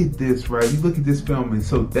you look at this, right? You look at this film, and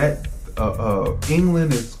so that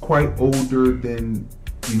England is quite older than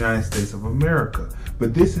the United States of America.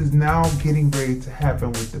 But this is now getting ready to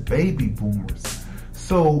happen with the baby boomers.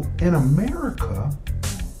 So in America,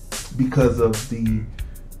 because of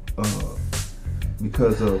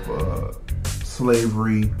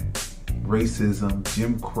slavery, racism,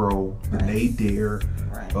 Jim Crow, the Nadir,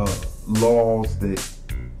 laws that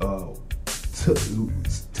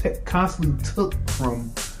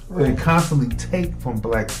constantly take from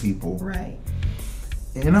black people. Right.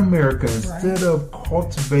 In America, instead of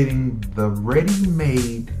cultivating the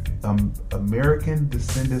ready-made American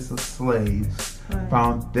descendants of slaves,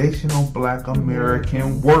 foundational black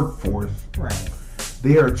American workforce,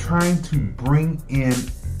 they are trying to bring in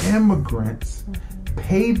immigrants,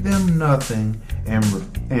 pay them nothing, and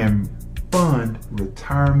fund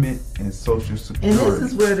retirement and Social Security. And this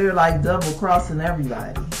is where they're like double crossing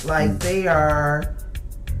everybody. Like they are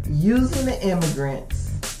using the immigrants,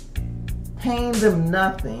 paying them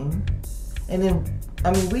nothing, and then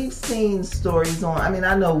we've seen stories on.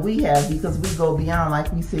 I know we have, because we go beyond,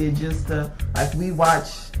 like we said, just like we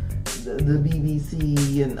watch the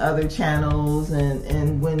BBC and other channels,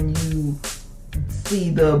 and when you see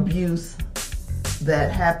the abuse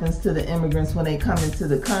that happens to the immigrants when they come into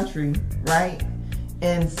the country, right?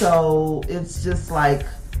 And so it's just like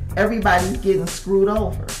everybody's getting screwed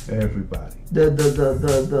over. Everybody.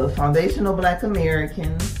 The foundational black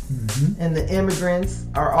Americans and the immigrants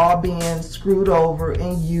are all being screwed over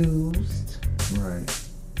and used. Right.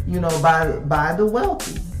 By the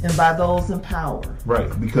wealthy and by those in power. Right,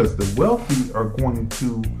 because the wealthy are going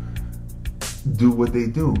to do what they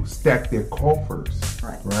do, stack their coffers.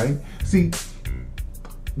 Right? See,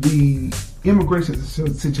 the immigration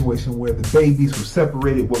situation where the babies were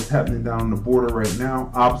separated, what's happening down on the border right now,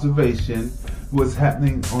 observation, what's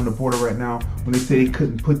happening on the border right now when they say they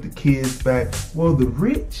couldn't put the kids back. Well, the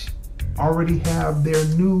rich already have their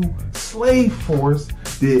new slave force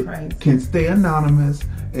that can stay anonymous,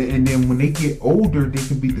 and then when they get older, they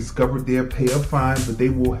can be discovered. They'll pay a fine, but they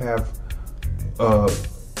will have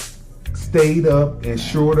stayed up and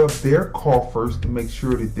shored up their coffers to make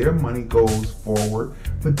sure that their money goes forward.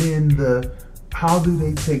 But then how do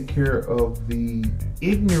they take care of the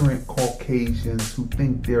ignorant Caucasians who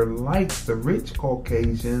think they're like the rich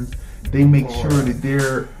Caucasians? They make sure that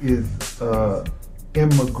there is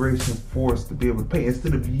immigration force to be able to pay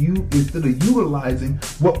instead of utilizing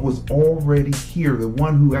what was already here, the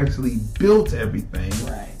one who actually built everything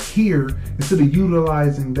here, instead of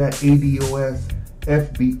utilizing that ADOS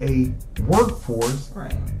FBA workforce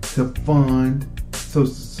to fund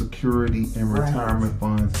Social Security and retirement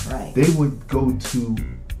funds. They would go to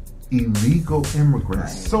illegal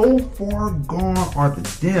immigrants. So far gone are the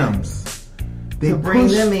Dems. They bring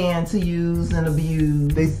them in to use and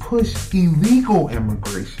abuse. They push illegal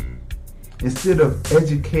immigration instead of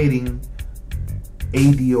educating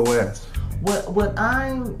ADOS.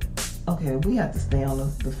 We have to stay on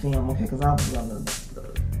the film, because I was going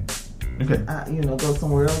to go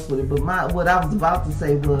somewhere else with it. But what I was about to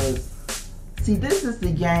say was, see, this is the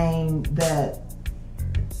game that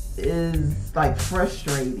is like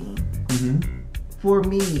frustrating for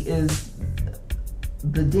me is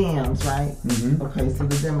the Dems, right? Okay, so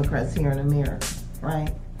the Democrats here in America,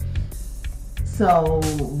 right? So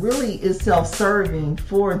really it's self-serving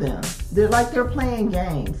for them. They're playing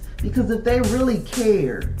games, because if they really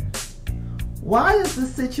cared, why is the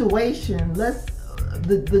situation,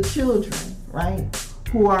 the children, right,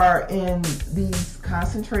 who are in these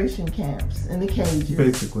concentration camps, in the cages,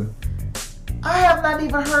 basically, I have not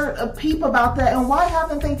even heard a peep about that, and why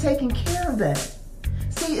haven't they taken care of that?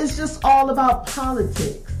 See, it's just all about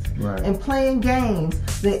politics and playing games.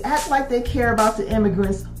 They act like they care about the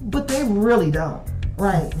immigrants, but they really don't,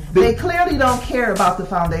 right? They clearly don't care about the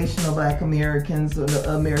foundational Black Americans or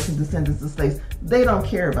the American descendants of slaves. They don't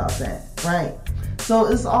care about that, right? So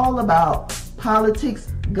it's all about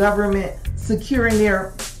politics, government, securing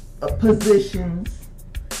their positions.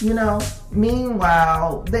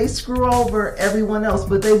 Meanwhile, they screw over everyone else,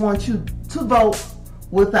 but they want you to vote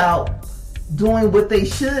without doing what they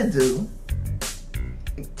should do,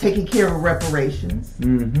 taking care of reparations.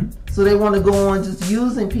 So they want to go on just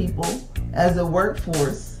using people as a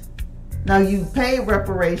workforce. Now, you pay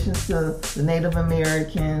reparations to the Native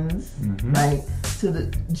Americans, right? To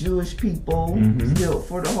the Jewish people still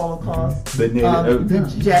for the Holocaust. The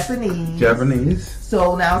Japanese.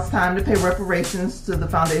 So now it's time to pay reparations to the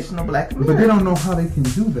foundational Black Americans. But they don't know how they can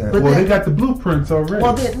do that. They got the blueprints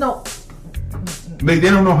already. They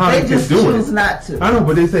don't know how they can do it. They just choose not to. I know,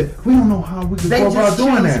 but they say, we don't know how we can go about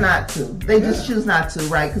doing that. They just choose not to. They just choose not to,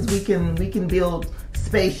 right? Because we can build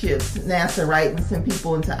spaceships, NASA, right, and send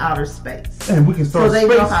people into outer space. And we can start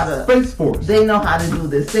Space Force. They know how to do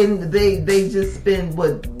this. They just spend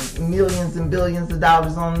millions and billions of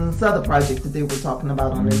dollars on this other project that they were talking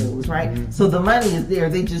about on the news, right? So the money is there.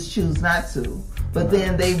 They just choose not to. But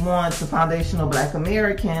then they want the foundational Black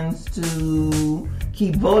Americans to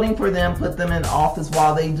keep voting for them, put them in office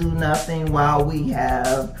while they do nothing, while we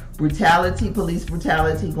have police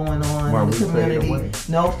brutality going on in the community.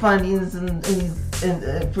 No fundings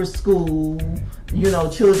for school.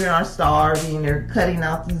 Children are starving. They're cutting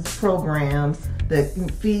out these programs that can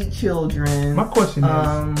feed children. My question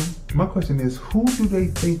is, who do they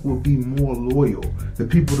think will be more loyal? The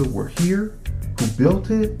people that were here, who built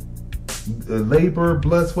it? Labor,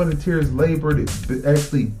 blood, sweat, and tears labor that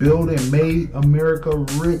actually built and made America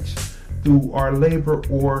rich through our labor,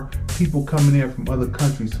 or people coming in from other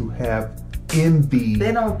countries who have envy.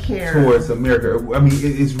 They don't care towards America. I mean,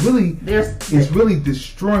 it's really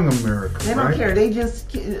destroying America. They don't care. They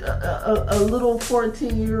just a little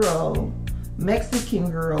 14-year-old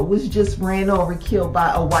Mexican girl was just ran over, killed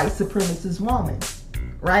by a white supremacist woman,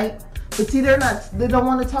 right? But see, they don't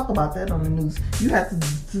want to talk about that on the news. You have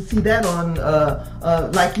to see that on,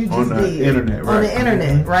 like you just did. Internet, right? On the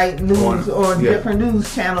internet, right? News, or different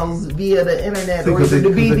news channels via the internet, or the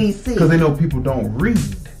BBC. Because they know people don't read.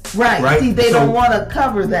 Right. See, they don't want to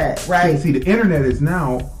cover that, right? See, the internet is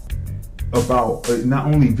now about not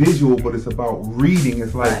only visual, but it's about reading.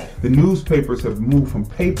 It's like the newspapers have moved from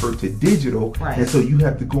paper to digital. And so you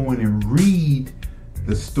have to go in and read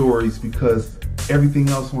the stories, because everything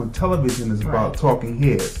else on television is about talking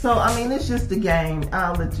heads. So, I mean, it's just a game.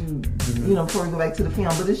 I'll let you, before we go back to the film,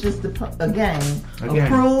 but it's just a game. A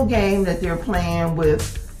cruel game that they're playing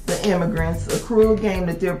with the immigrants, a cruel game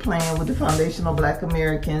that they're playing with the foundational Black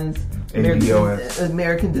Americans,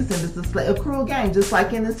 American descendants of slaves. A cruel game, just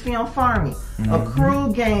like in this film Farming. A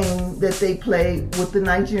cruel game that they played with the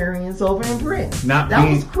Nigerians over in Britain. That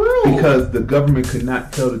was cruel. Because the government could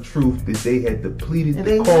not tell the truth that they had depleted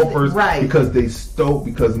the coffers because they stole,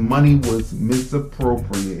 because money was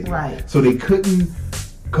misappropriated. Right. So they couldn't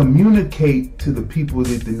communicate to the people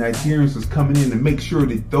that the Nigerians was coming in to make sure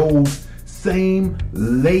that those same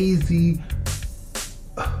lazy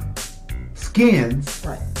skins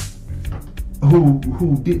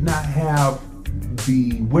who did not have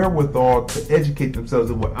the wherewithal to educate themselves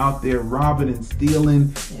that were out there robbing and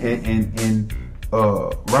stealing and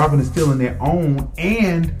robbing and stealing their own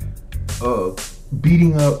and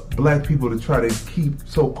beating up black people to try to keep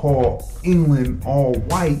so-called England all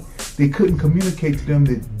white. They couldn't communicate to them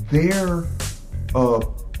that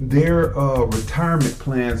their retirement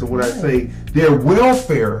plans, or what I say, their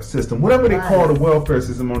welfare system, whatever they call the welfare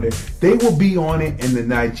system on there, they will be on it, and the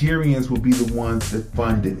Nigerians will be the ones that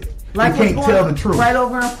funded it. Like they can't tell the truth. Right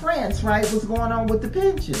over in France, right? What's going on with the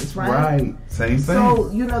pensions, right? Right, same thing. So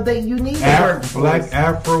you need Black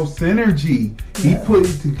Afro synergy. He put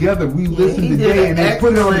it together. We listened today, and they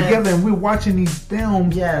put it all together, and we're watching these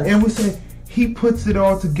films, and we say he puts it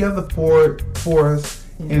all together for us.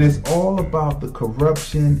 And it's all about the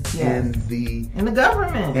corruption and the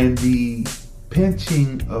government and the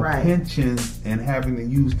pinching of pensions and having to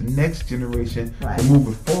use the next generation to move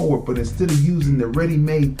it forward. But instead of using the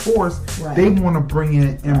ready-made force, they want to bring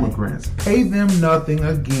in immigrants, pay them nothing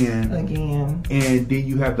again, and then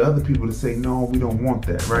you have the other people to say, no, we don't want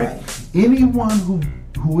that, right? Anyone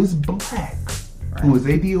who is black, who is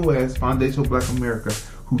ADOS, Foundational Black America,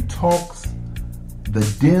 who talks the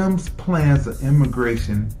Dems' plans of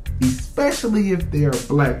immigration, especially if they're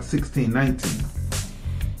black 16, 19,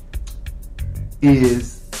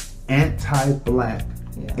 is anti-black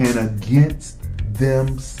and against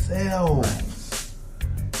themselves.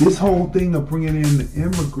 This whole thing of bringing in the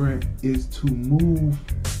immigrant is to move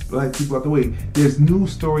black people out the way. There's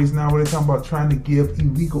news stories now where they're talking about trying to give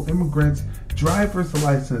illegal immigrants driver's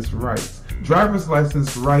license rights. Driver's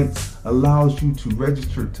license rights allows you to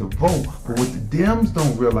register to vote. But what the Dems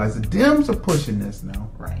don't realize, the Dems are pushing this now.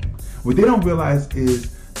 What they don't realize is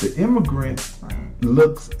the immigrant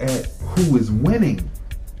looks at who is winning.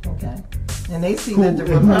 And they see that the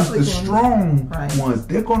Republicans, who's the strong ones,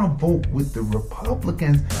 they're going to vote with the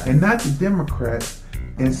Republicans and not the Democrats.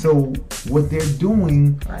 And so what they're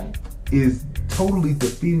doing is totally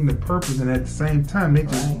defeating the purpose, and at the same time they're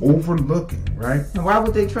just overlooking, And why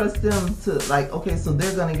would they trust them to, so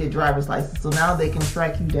they're going to get driver's license, so now they can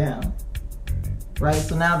track you down,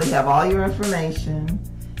 So now they have all your information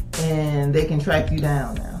and they can track you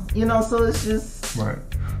down now, so it's just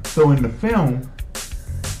So in the film,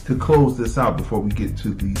 to close this out before we get to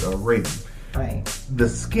the rating, the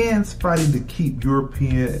scans fighting to keep Europe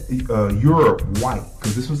white,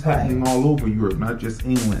 because this was happening all over Europe, not just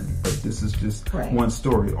England, but this is just one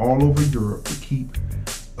story. All over Europe to keep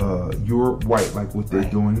Europe white, like what they're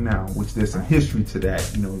doing now, which there's some history to that,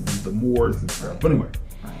 the Moors and stuff. But anyway,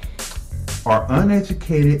 are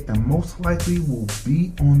uneducated and most likely will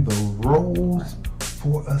be on the rolls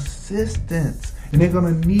for assistance. And they're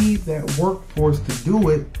going to need that workforce to do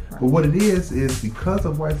it. But what it is because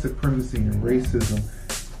of white supremacy and racism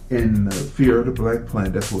and the fear of the black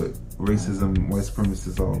planet, that's what racism and white supremacy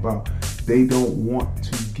is all about. They don't want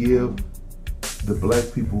to give the black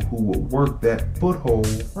people who will work that foothold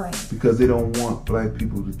because they don't want black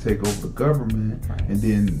people to take over the government. And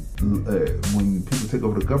then when people take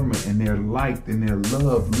over the government and they're liked and they're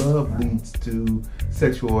loved, love leads to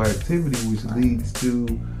sexual activity, which leads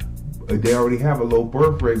to they already have a low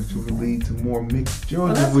birth rate, which will lead to more mixed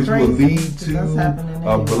children, which will lead to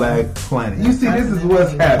a black planet. You see, this is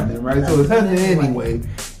what's happening, right? So it's happening anyway.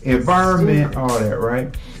 Environment, all that,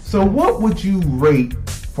 right? So what would you rate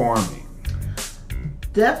farming?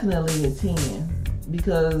 Definitely a 10,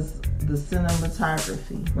 because the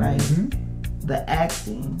cinematography, the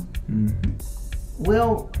acting,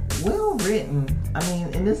 well written. I mean,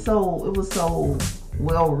 and it was so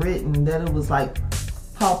well written that it was like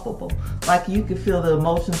palpable. Like you could feel the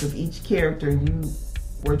emotions of each character. You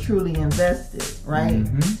were truly invested, right?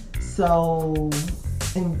 So,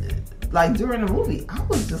 and like during the movie, I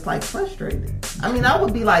was just like frustrated. I mean, I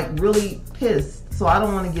would be like really pissed. So I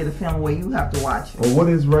don't want to get a film where you have to watch it. Well, what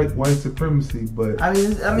is white supremacy? But I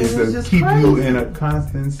mean, it was just keep crazy. You in a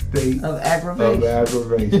constant state of aggravation. That's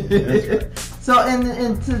right. So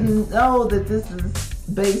and to know that this is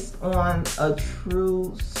based on a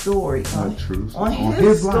true story, on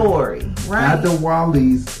his story, right?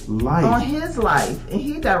 Adewale's life, on his life, and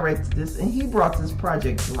he directed this, and he brought this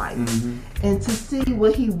project to life. And to see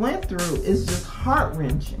what he went through is just heart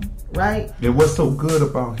wrenching, right? And what's so good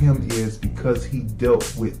about him is because he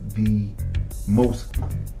dealt with the most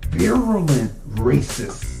virulent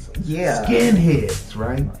racist skinheads,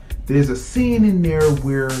 right? There's a scene in there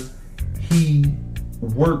where he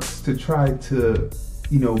works to try to,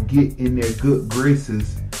 get in their good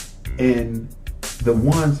graces, and the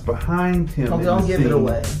ones behind him don't give it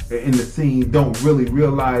away. In the scene don't really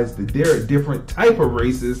realize that they're a different type of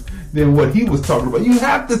racist than what he was talking about. You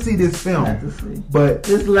have to see this film. You have to see. But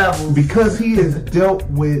this level, because he has dealt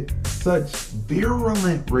with such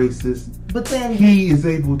virulent racists, but then he is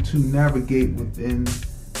able to navigate within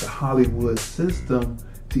the Hollywood system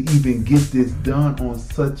to even get this done on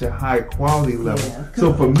such a high quality level. Yeah,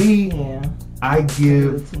 so for me, I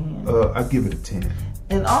give it a 10.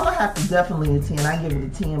 And all I have to definitely a 10. I give it a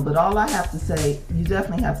 10. But all I have to say, you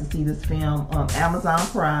definitely have to see this film on Amazon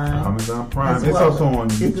Prime. Amazon Prime. Well. It's also on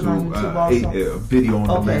YouTube. Is it on YouTube also? Video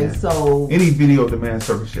on demand. Okay, so any video demand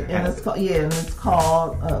service should have it's called, and it's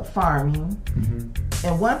called Farming. Mm-hmm.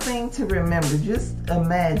 And one thing to remember, just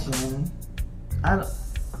imagine. It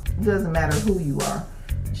doesn't matter who you are.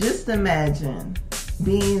 Just imagine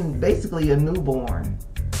being basically a newborn,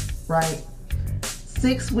 right?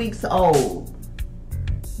 6 weeks old,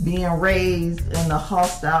 being raised in a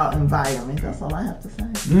hostile environment. That's all I have to say.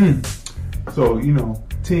 So,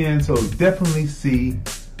 10. So definitely see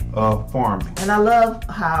Farming. And I love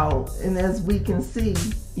how, and as we can see,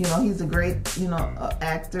 he's a great,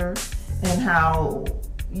 actor, and how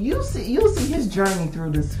you'll see his journey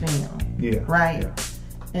through this film. Yeah. Right? Yeah.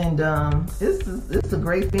 And it's a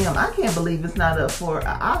great film. I can't believe it's not up for an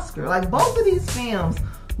Oscar. Like both of these films,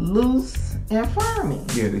 Luce and Farming.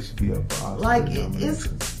 Yeah, they should be up for Oscar. Like it's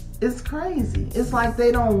crazy. It's like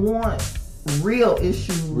they don't want real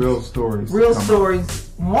issues, real stories,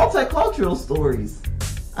 multicultural stories.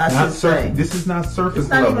 I should say this is not surface.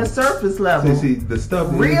 It's not level. even surface level. See, the stuff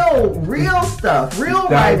real stuff, real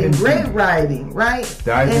writing, great writing, right?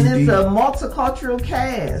 And it's a multicultural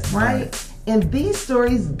cast, right? And these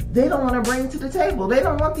stories, they don't want to bring to the table. They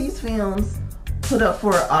don't want these films put up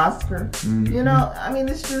for an Oscar. Mm-hmm. I mean,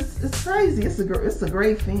 it's crazy. It's a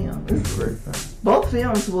great film. It's a great film. Both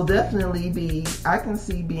films will definitely be, I can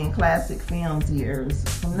see being classic films years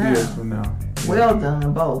from now. Yeah. Well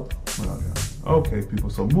done, both. Well done. Okay, people.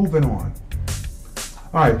 So moving on.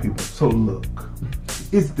 All right, people. So look,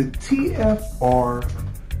 it's the TFR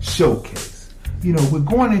Showcase. We're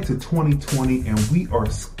going into 2020 and we are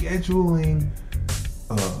scheduling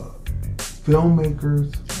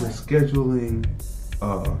filmmakers. We're scheduling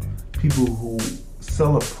people who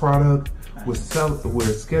sell a product. We're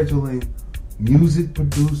scheduling music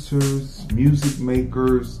producers, music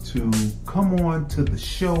makers to come on to the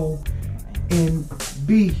show and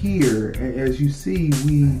be here. And as you see,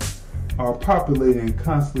 we are populating and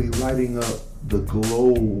constantly lighting up the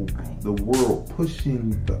globe, the world,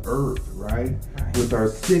 pushing the earth, right? With our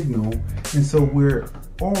signal. And so we're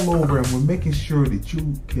all over and we're making sure that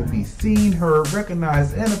you can be seen, heard,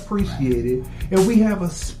 recognized, and appreciated. And we have a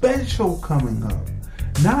special coming up.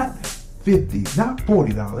 Not $50, not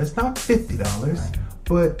 $40, not $50,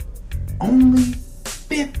 but only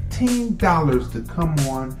 $15 to come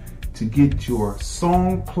on to get your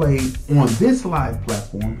song played on this live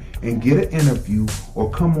platform and get an interview, or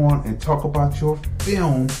come on and talk about your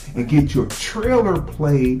film and get your trailer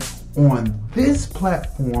played on this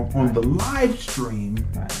platform on the live stream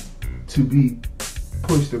to be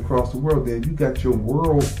pushed across the world. Then you got your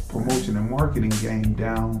world promotion and marketing game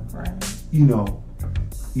down. You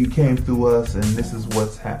came through us and this is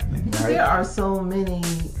what's happening. There are so many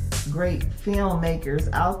great filmmakers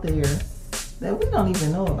out there that we don't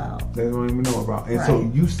even know about. They don't even know about. And so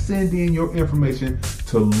you send in your information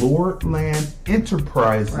to Lordland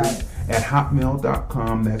Enterprises at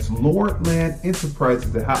hotmail.com. That's Lordland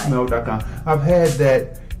Enterprises at hotmail.com. I've had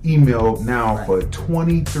that email now for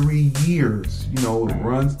 23 years. It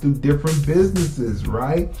runs through different businesses,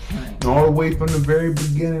 right? All the way from the very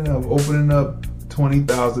beginning of opening up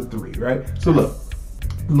 20,003, right? So look,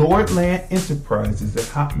 Lordland Enterprises at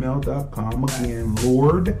hotmail.com. Again,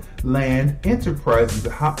 Lordland Enterprises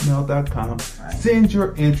at hotmail.com. Send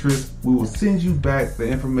your interest. We will send you back the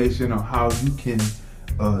information on how you can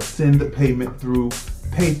send the payment through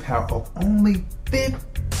PayPal of only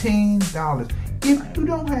 $15. If you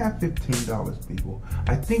don't have $15, people,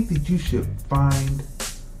 I think that you should find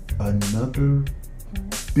another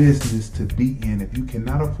business to be in. If you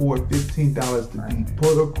cannot afford $15 to be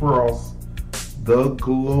put across the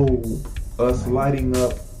globe, us lighting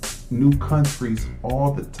up new countries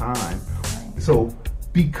all the time. So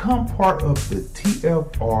become part of the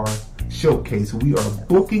TFR Showcase. We are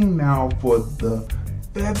booking now for the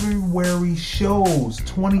February shows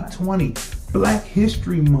 2020, Black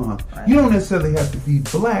History Month. You don't necessarily have to be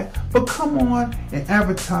black, but come on and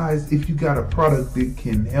advertise if you got a product that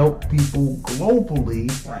can help people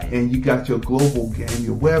globally, and you got your global game,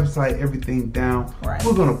 your website, everything down.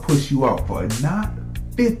 We're going to push you out for not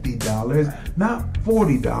 $50, not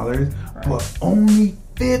 $40, but only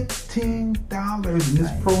 $15. And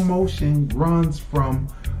this promotion runs from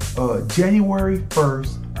January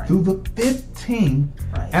 1st through the 15th.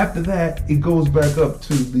 After that, it goes back up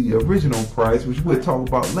to the original price, which we'll talk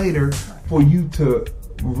about later, for you to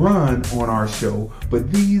run on our show.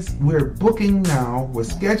 But these we're booking now, we're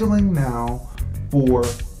scheduling now for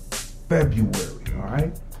February. All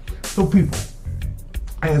right. So people,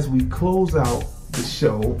 as we close out the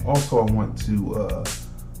show, also I want to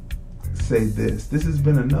say this. This has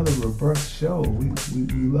been another robust show. We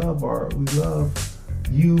love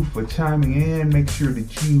you for chiming in. Make sure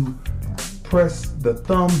that you press the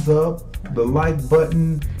thumbs up, the like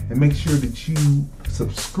button, and make sure that you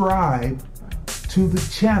subscribe to the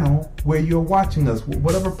channel where you're watching us,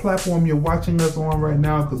 whatever platform you're watching us on right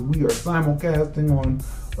now, because we are simulcasting on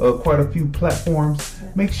quite a few platforms.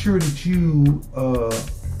 Make sure that you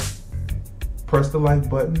press the like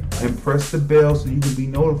button and press the bell so you can be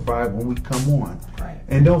notified when we come on.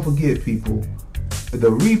 And don't forget, people, the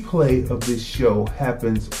replay of this show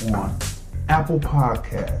happens on Apple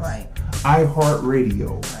Podcasts,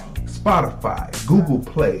 iHeartRadio, Spotify, Google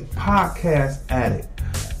Play, Podcast Addict,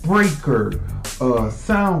 Breaker,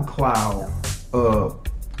 SoundCloud,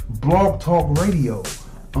 Blog Talk Radio,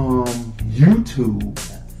 YouTube,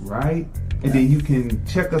 right? And then you can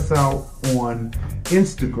check us out on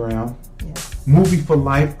Instagram, Movie for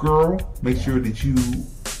Life Girl. Make sure that you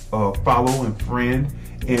follow and friend.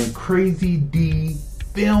 And Crazy D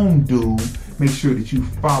Film Dude. Make sure that you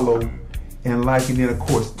follow and like. And then, of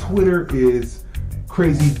course, Twitter is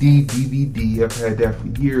Crazy D DVD. I've had that for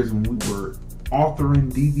years when we were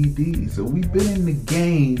authoring DVDs. So we've been in the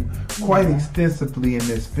game quite extensively in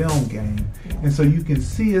this film game. And so you can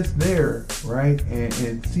see us there, right? And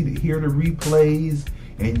hear the replays.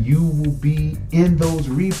 And you will be in those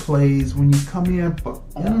replays when you come in for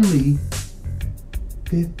only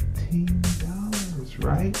 $15,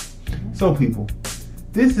 right? So people,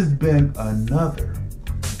 this has been another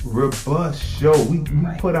robust show. We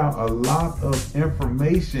put out a lot of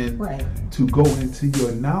information to go into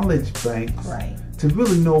your knowledge banks to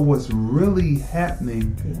really know what's really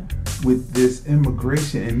happening with this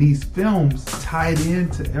immigration and these films tied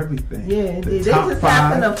into everything. They just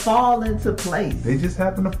happen to fall into place.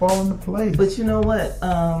 But you know what?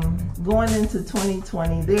 Going into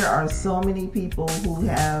 2020, there are so many people who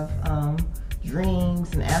have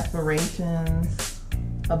dreams and aspirations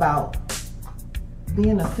about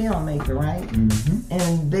being a filmmaker, right?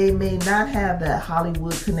 And they may not have that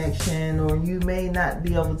Hollywood connection, or you may not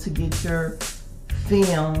be able to get your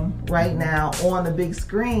film right now on the big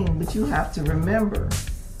screen, but you have to remember,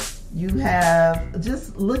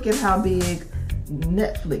 just look at how big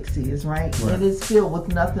Netflix is, right? And it's filled with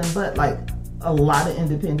nothing but like a lot of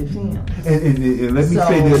independent films. And let me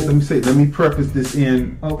say this, let me preface this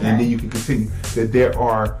in, and then you can continue, that there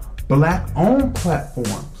are Black-owned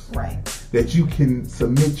platforms that you can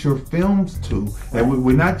submit your films to, and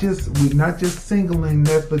we're not just singling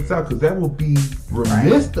Netflix out, because that will be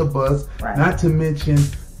remiss of us not to mention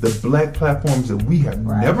the Black platforms that we have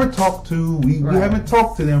never talked to. We haven't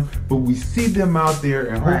talked to them, but we see them out there,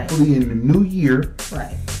 and hopefully in the new year,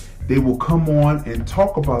 they will come on and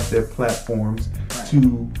talk about their platforms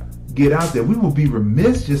to get out there. We will be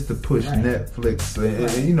remiss just to push Netflix and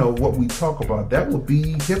you know what we talk about. That would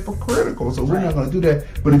be hypocritical. So we're not going to do that.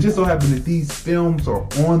 But it just so happens that these films are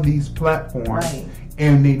on these platforms,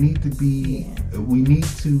 and they need to be. We need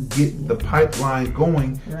to get the pipeline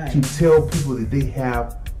going to tell people that they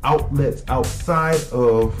have outlets outside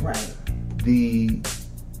of the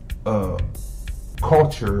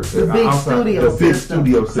culture, the big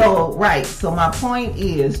studio system. So my point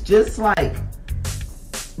is, just like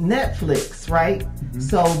Netflix, right?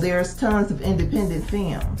 So there's tons of independent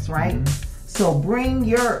films, right? So bring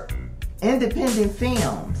your independent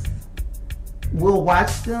films. We'll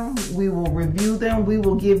watch them. We will review them. We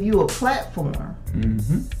will give you a platform.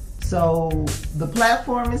 So the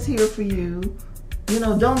platform is here for you. You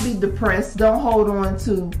know, don't be depressed. Don't hold on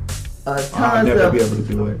to tons I'll never be able to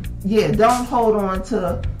do it. Don't hold on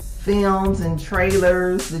to films and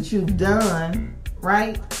trailers that you've done,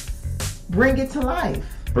 right? Bring it to life.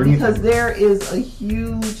 Because there is a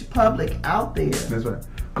huge public out there. That's right.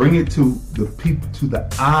 Bring it to the people, to the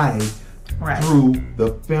eye, through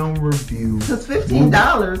the film review. Because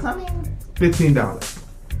 $15, I mean.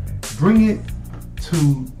 $15. Bring it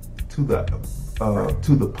to the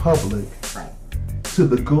public, to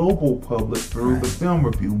the global public through the film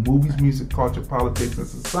review, movies, music, culture, politics, and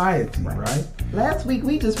society. Right. Last week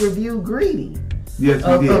we just reviewed Greedy. Yes,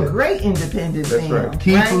 we did. A great independent film. That's right.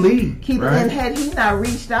 Keith Lee. And had he not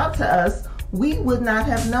reached out to us, we would not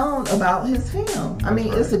have known about his film. I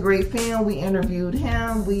mean, it's a great film. We interviewed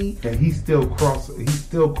him. And he's still cross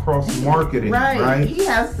marketing, right? He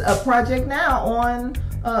has a project now on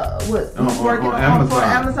he's working on Amazon. For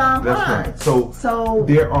Amazon Prime. That's right. So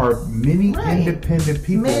there are many independent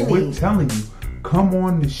people. We're telling you, come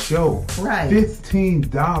on the show. Right.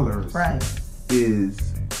 $15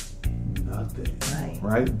 is nothing.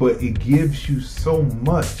 Right. But it gives you so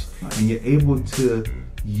much, and you're able to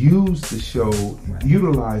use the show,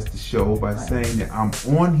 utilize the show by saying that I'm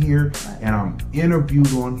on here and I'm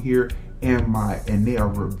interviewed on here, and they are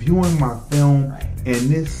reviewing my film, and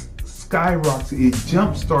this skyrockets, it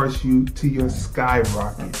jumpstarts you to your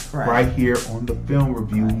skyrocket right here on the Film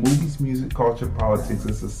Review, Movies, Music, Culture, Politics,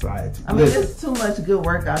 and Society. I mean, there's too much good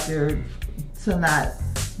work out there to not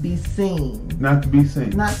be seen. Not to be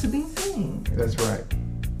seen. Not to be seen. That's right.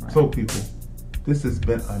 So, people, this has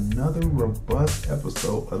been another robust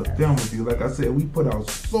episode of the Film Review. Like I said, we put out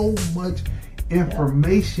so much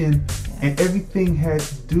information, and everything had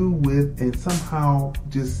to do with, and somehow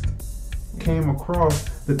just came across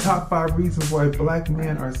the top 5 reasons why black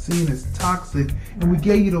men are seen as toxic, and we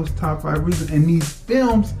gave you those top 5 reasons. And these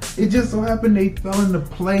films, it just so happened they fell into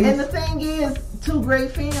place. And the thing is, 2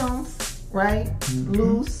 great films, right? Mm-hmm.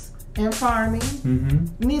 Luce and Farming.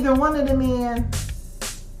 Mm-hmm. Neither one of the men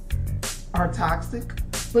are toxic,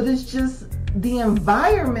 but it's just the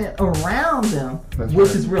environment around them,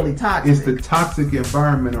 which is really toxic. It's the toxic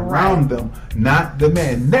environment around them, not the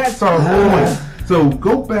man. That's our point. So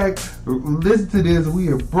go back, listen to this. We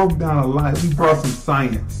have broke down a lot. We brought some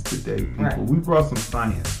science today, people. We brought some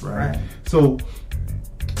science, right? So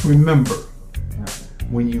remember,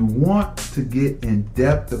 when you want to get in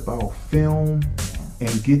depth about film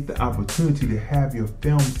and get the opportunity to have your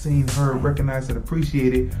film seen, heard, recognized, and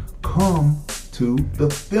appreciated, come to the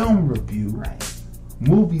Film Review,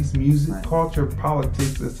 Movies, Music, Culture,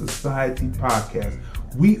 Politics, and Society podcast.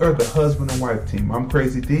 We are the husband and wife team. I'm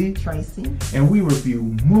Crazy D. Tracy. And we review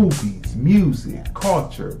movies, music,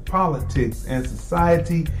 culture, politics, and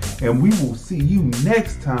society. And we will see you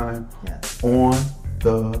next time on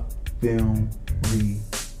the Film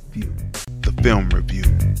Review. The Film Review,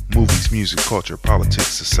 Movies, Music, Culture, Politics,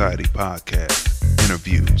 Society podcast.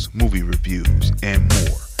 Interviews, movie reviews, and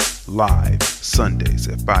more. Live Sundays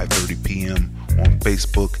at 5:30 p.m. on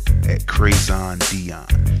Facebook at Crazon Dion.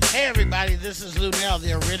 Hey everybody, this is Lunell,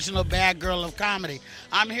 the original bad girl of comedy.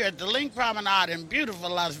 I'm here at the Link Promenade in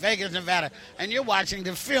beautiful Las Vegas, Nevada, and you're watching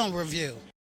the Film Review.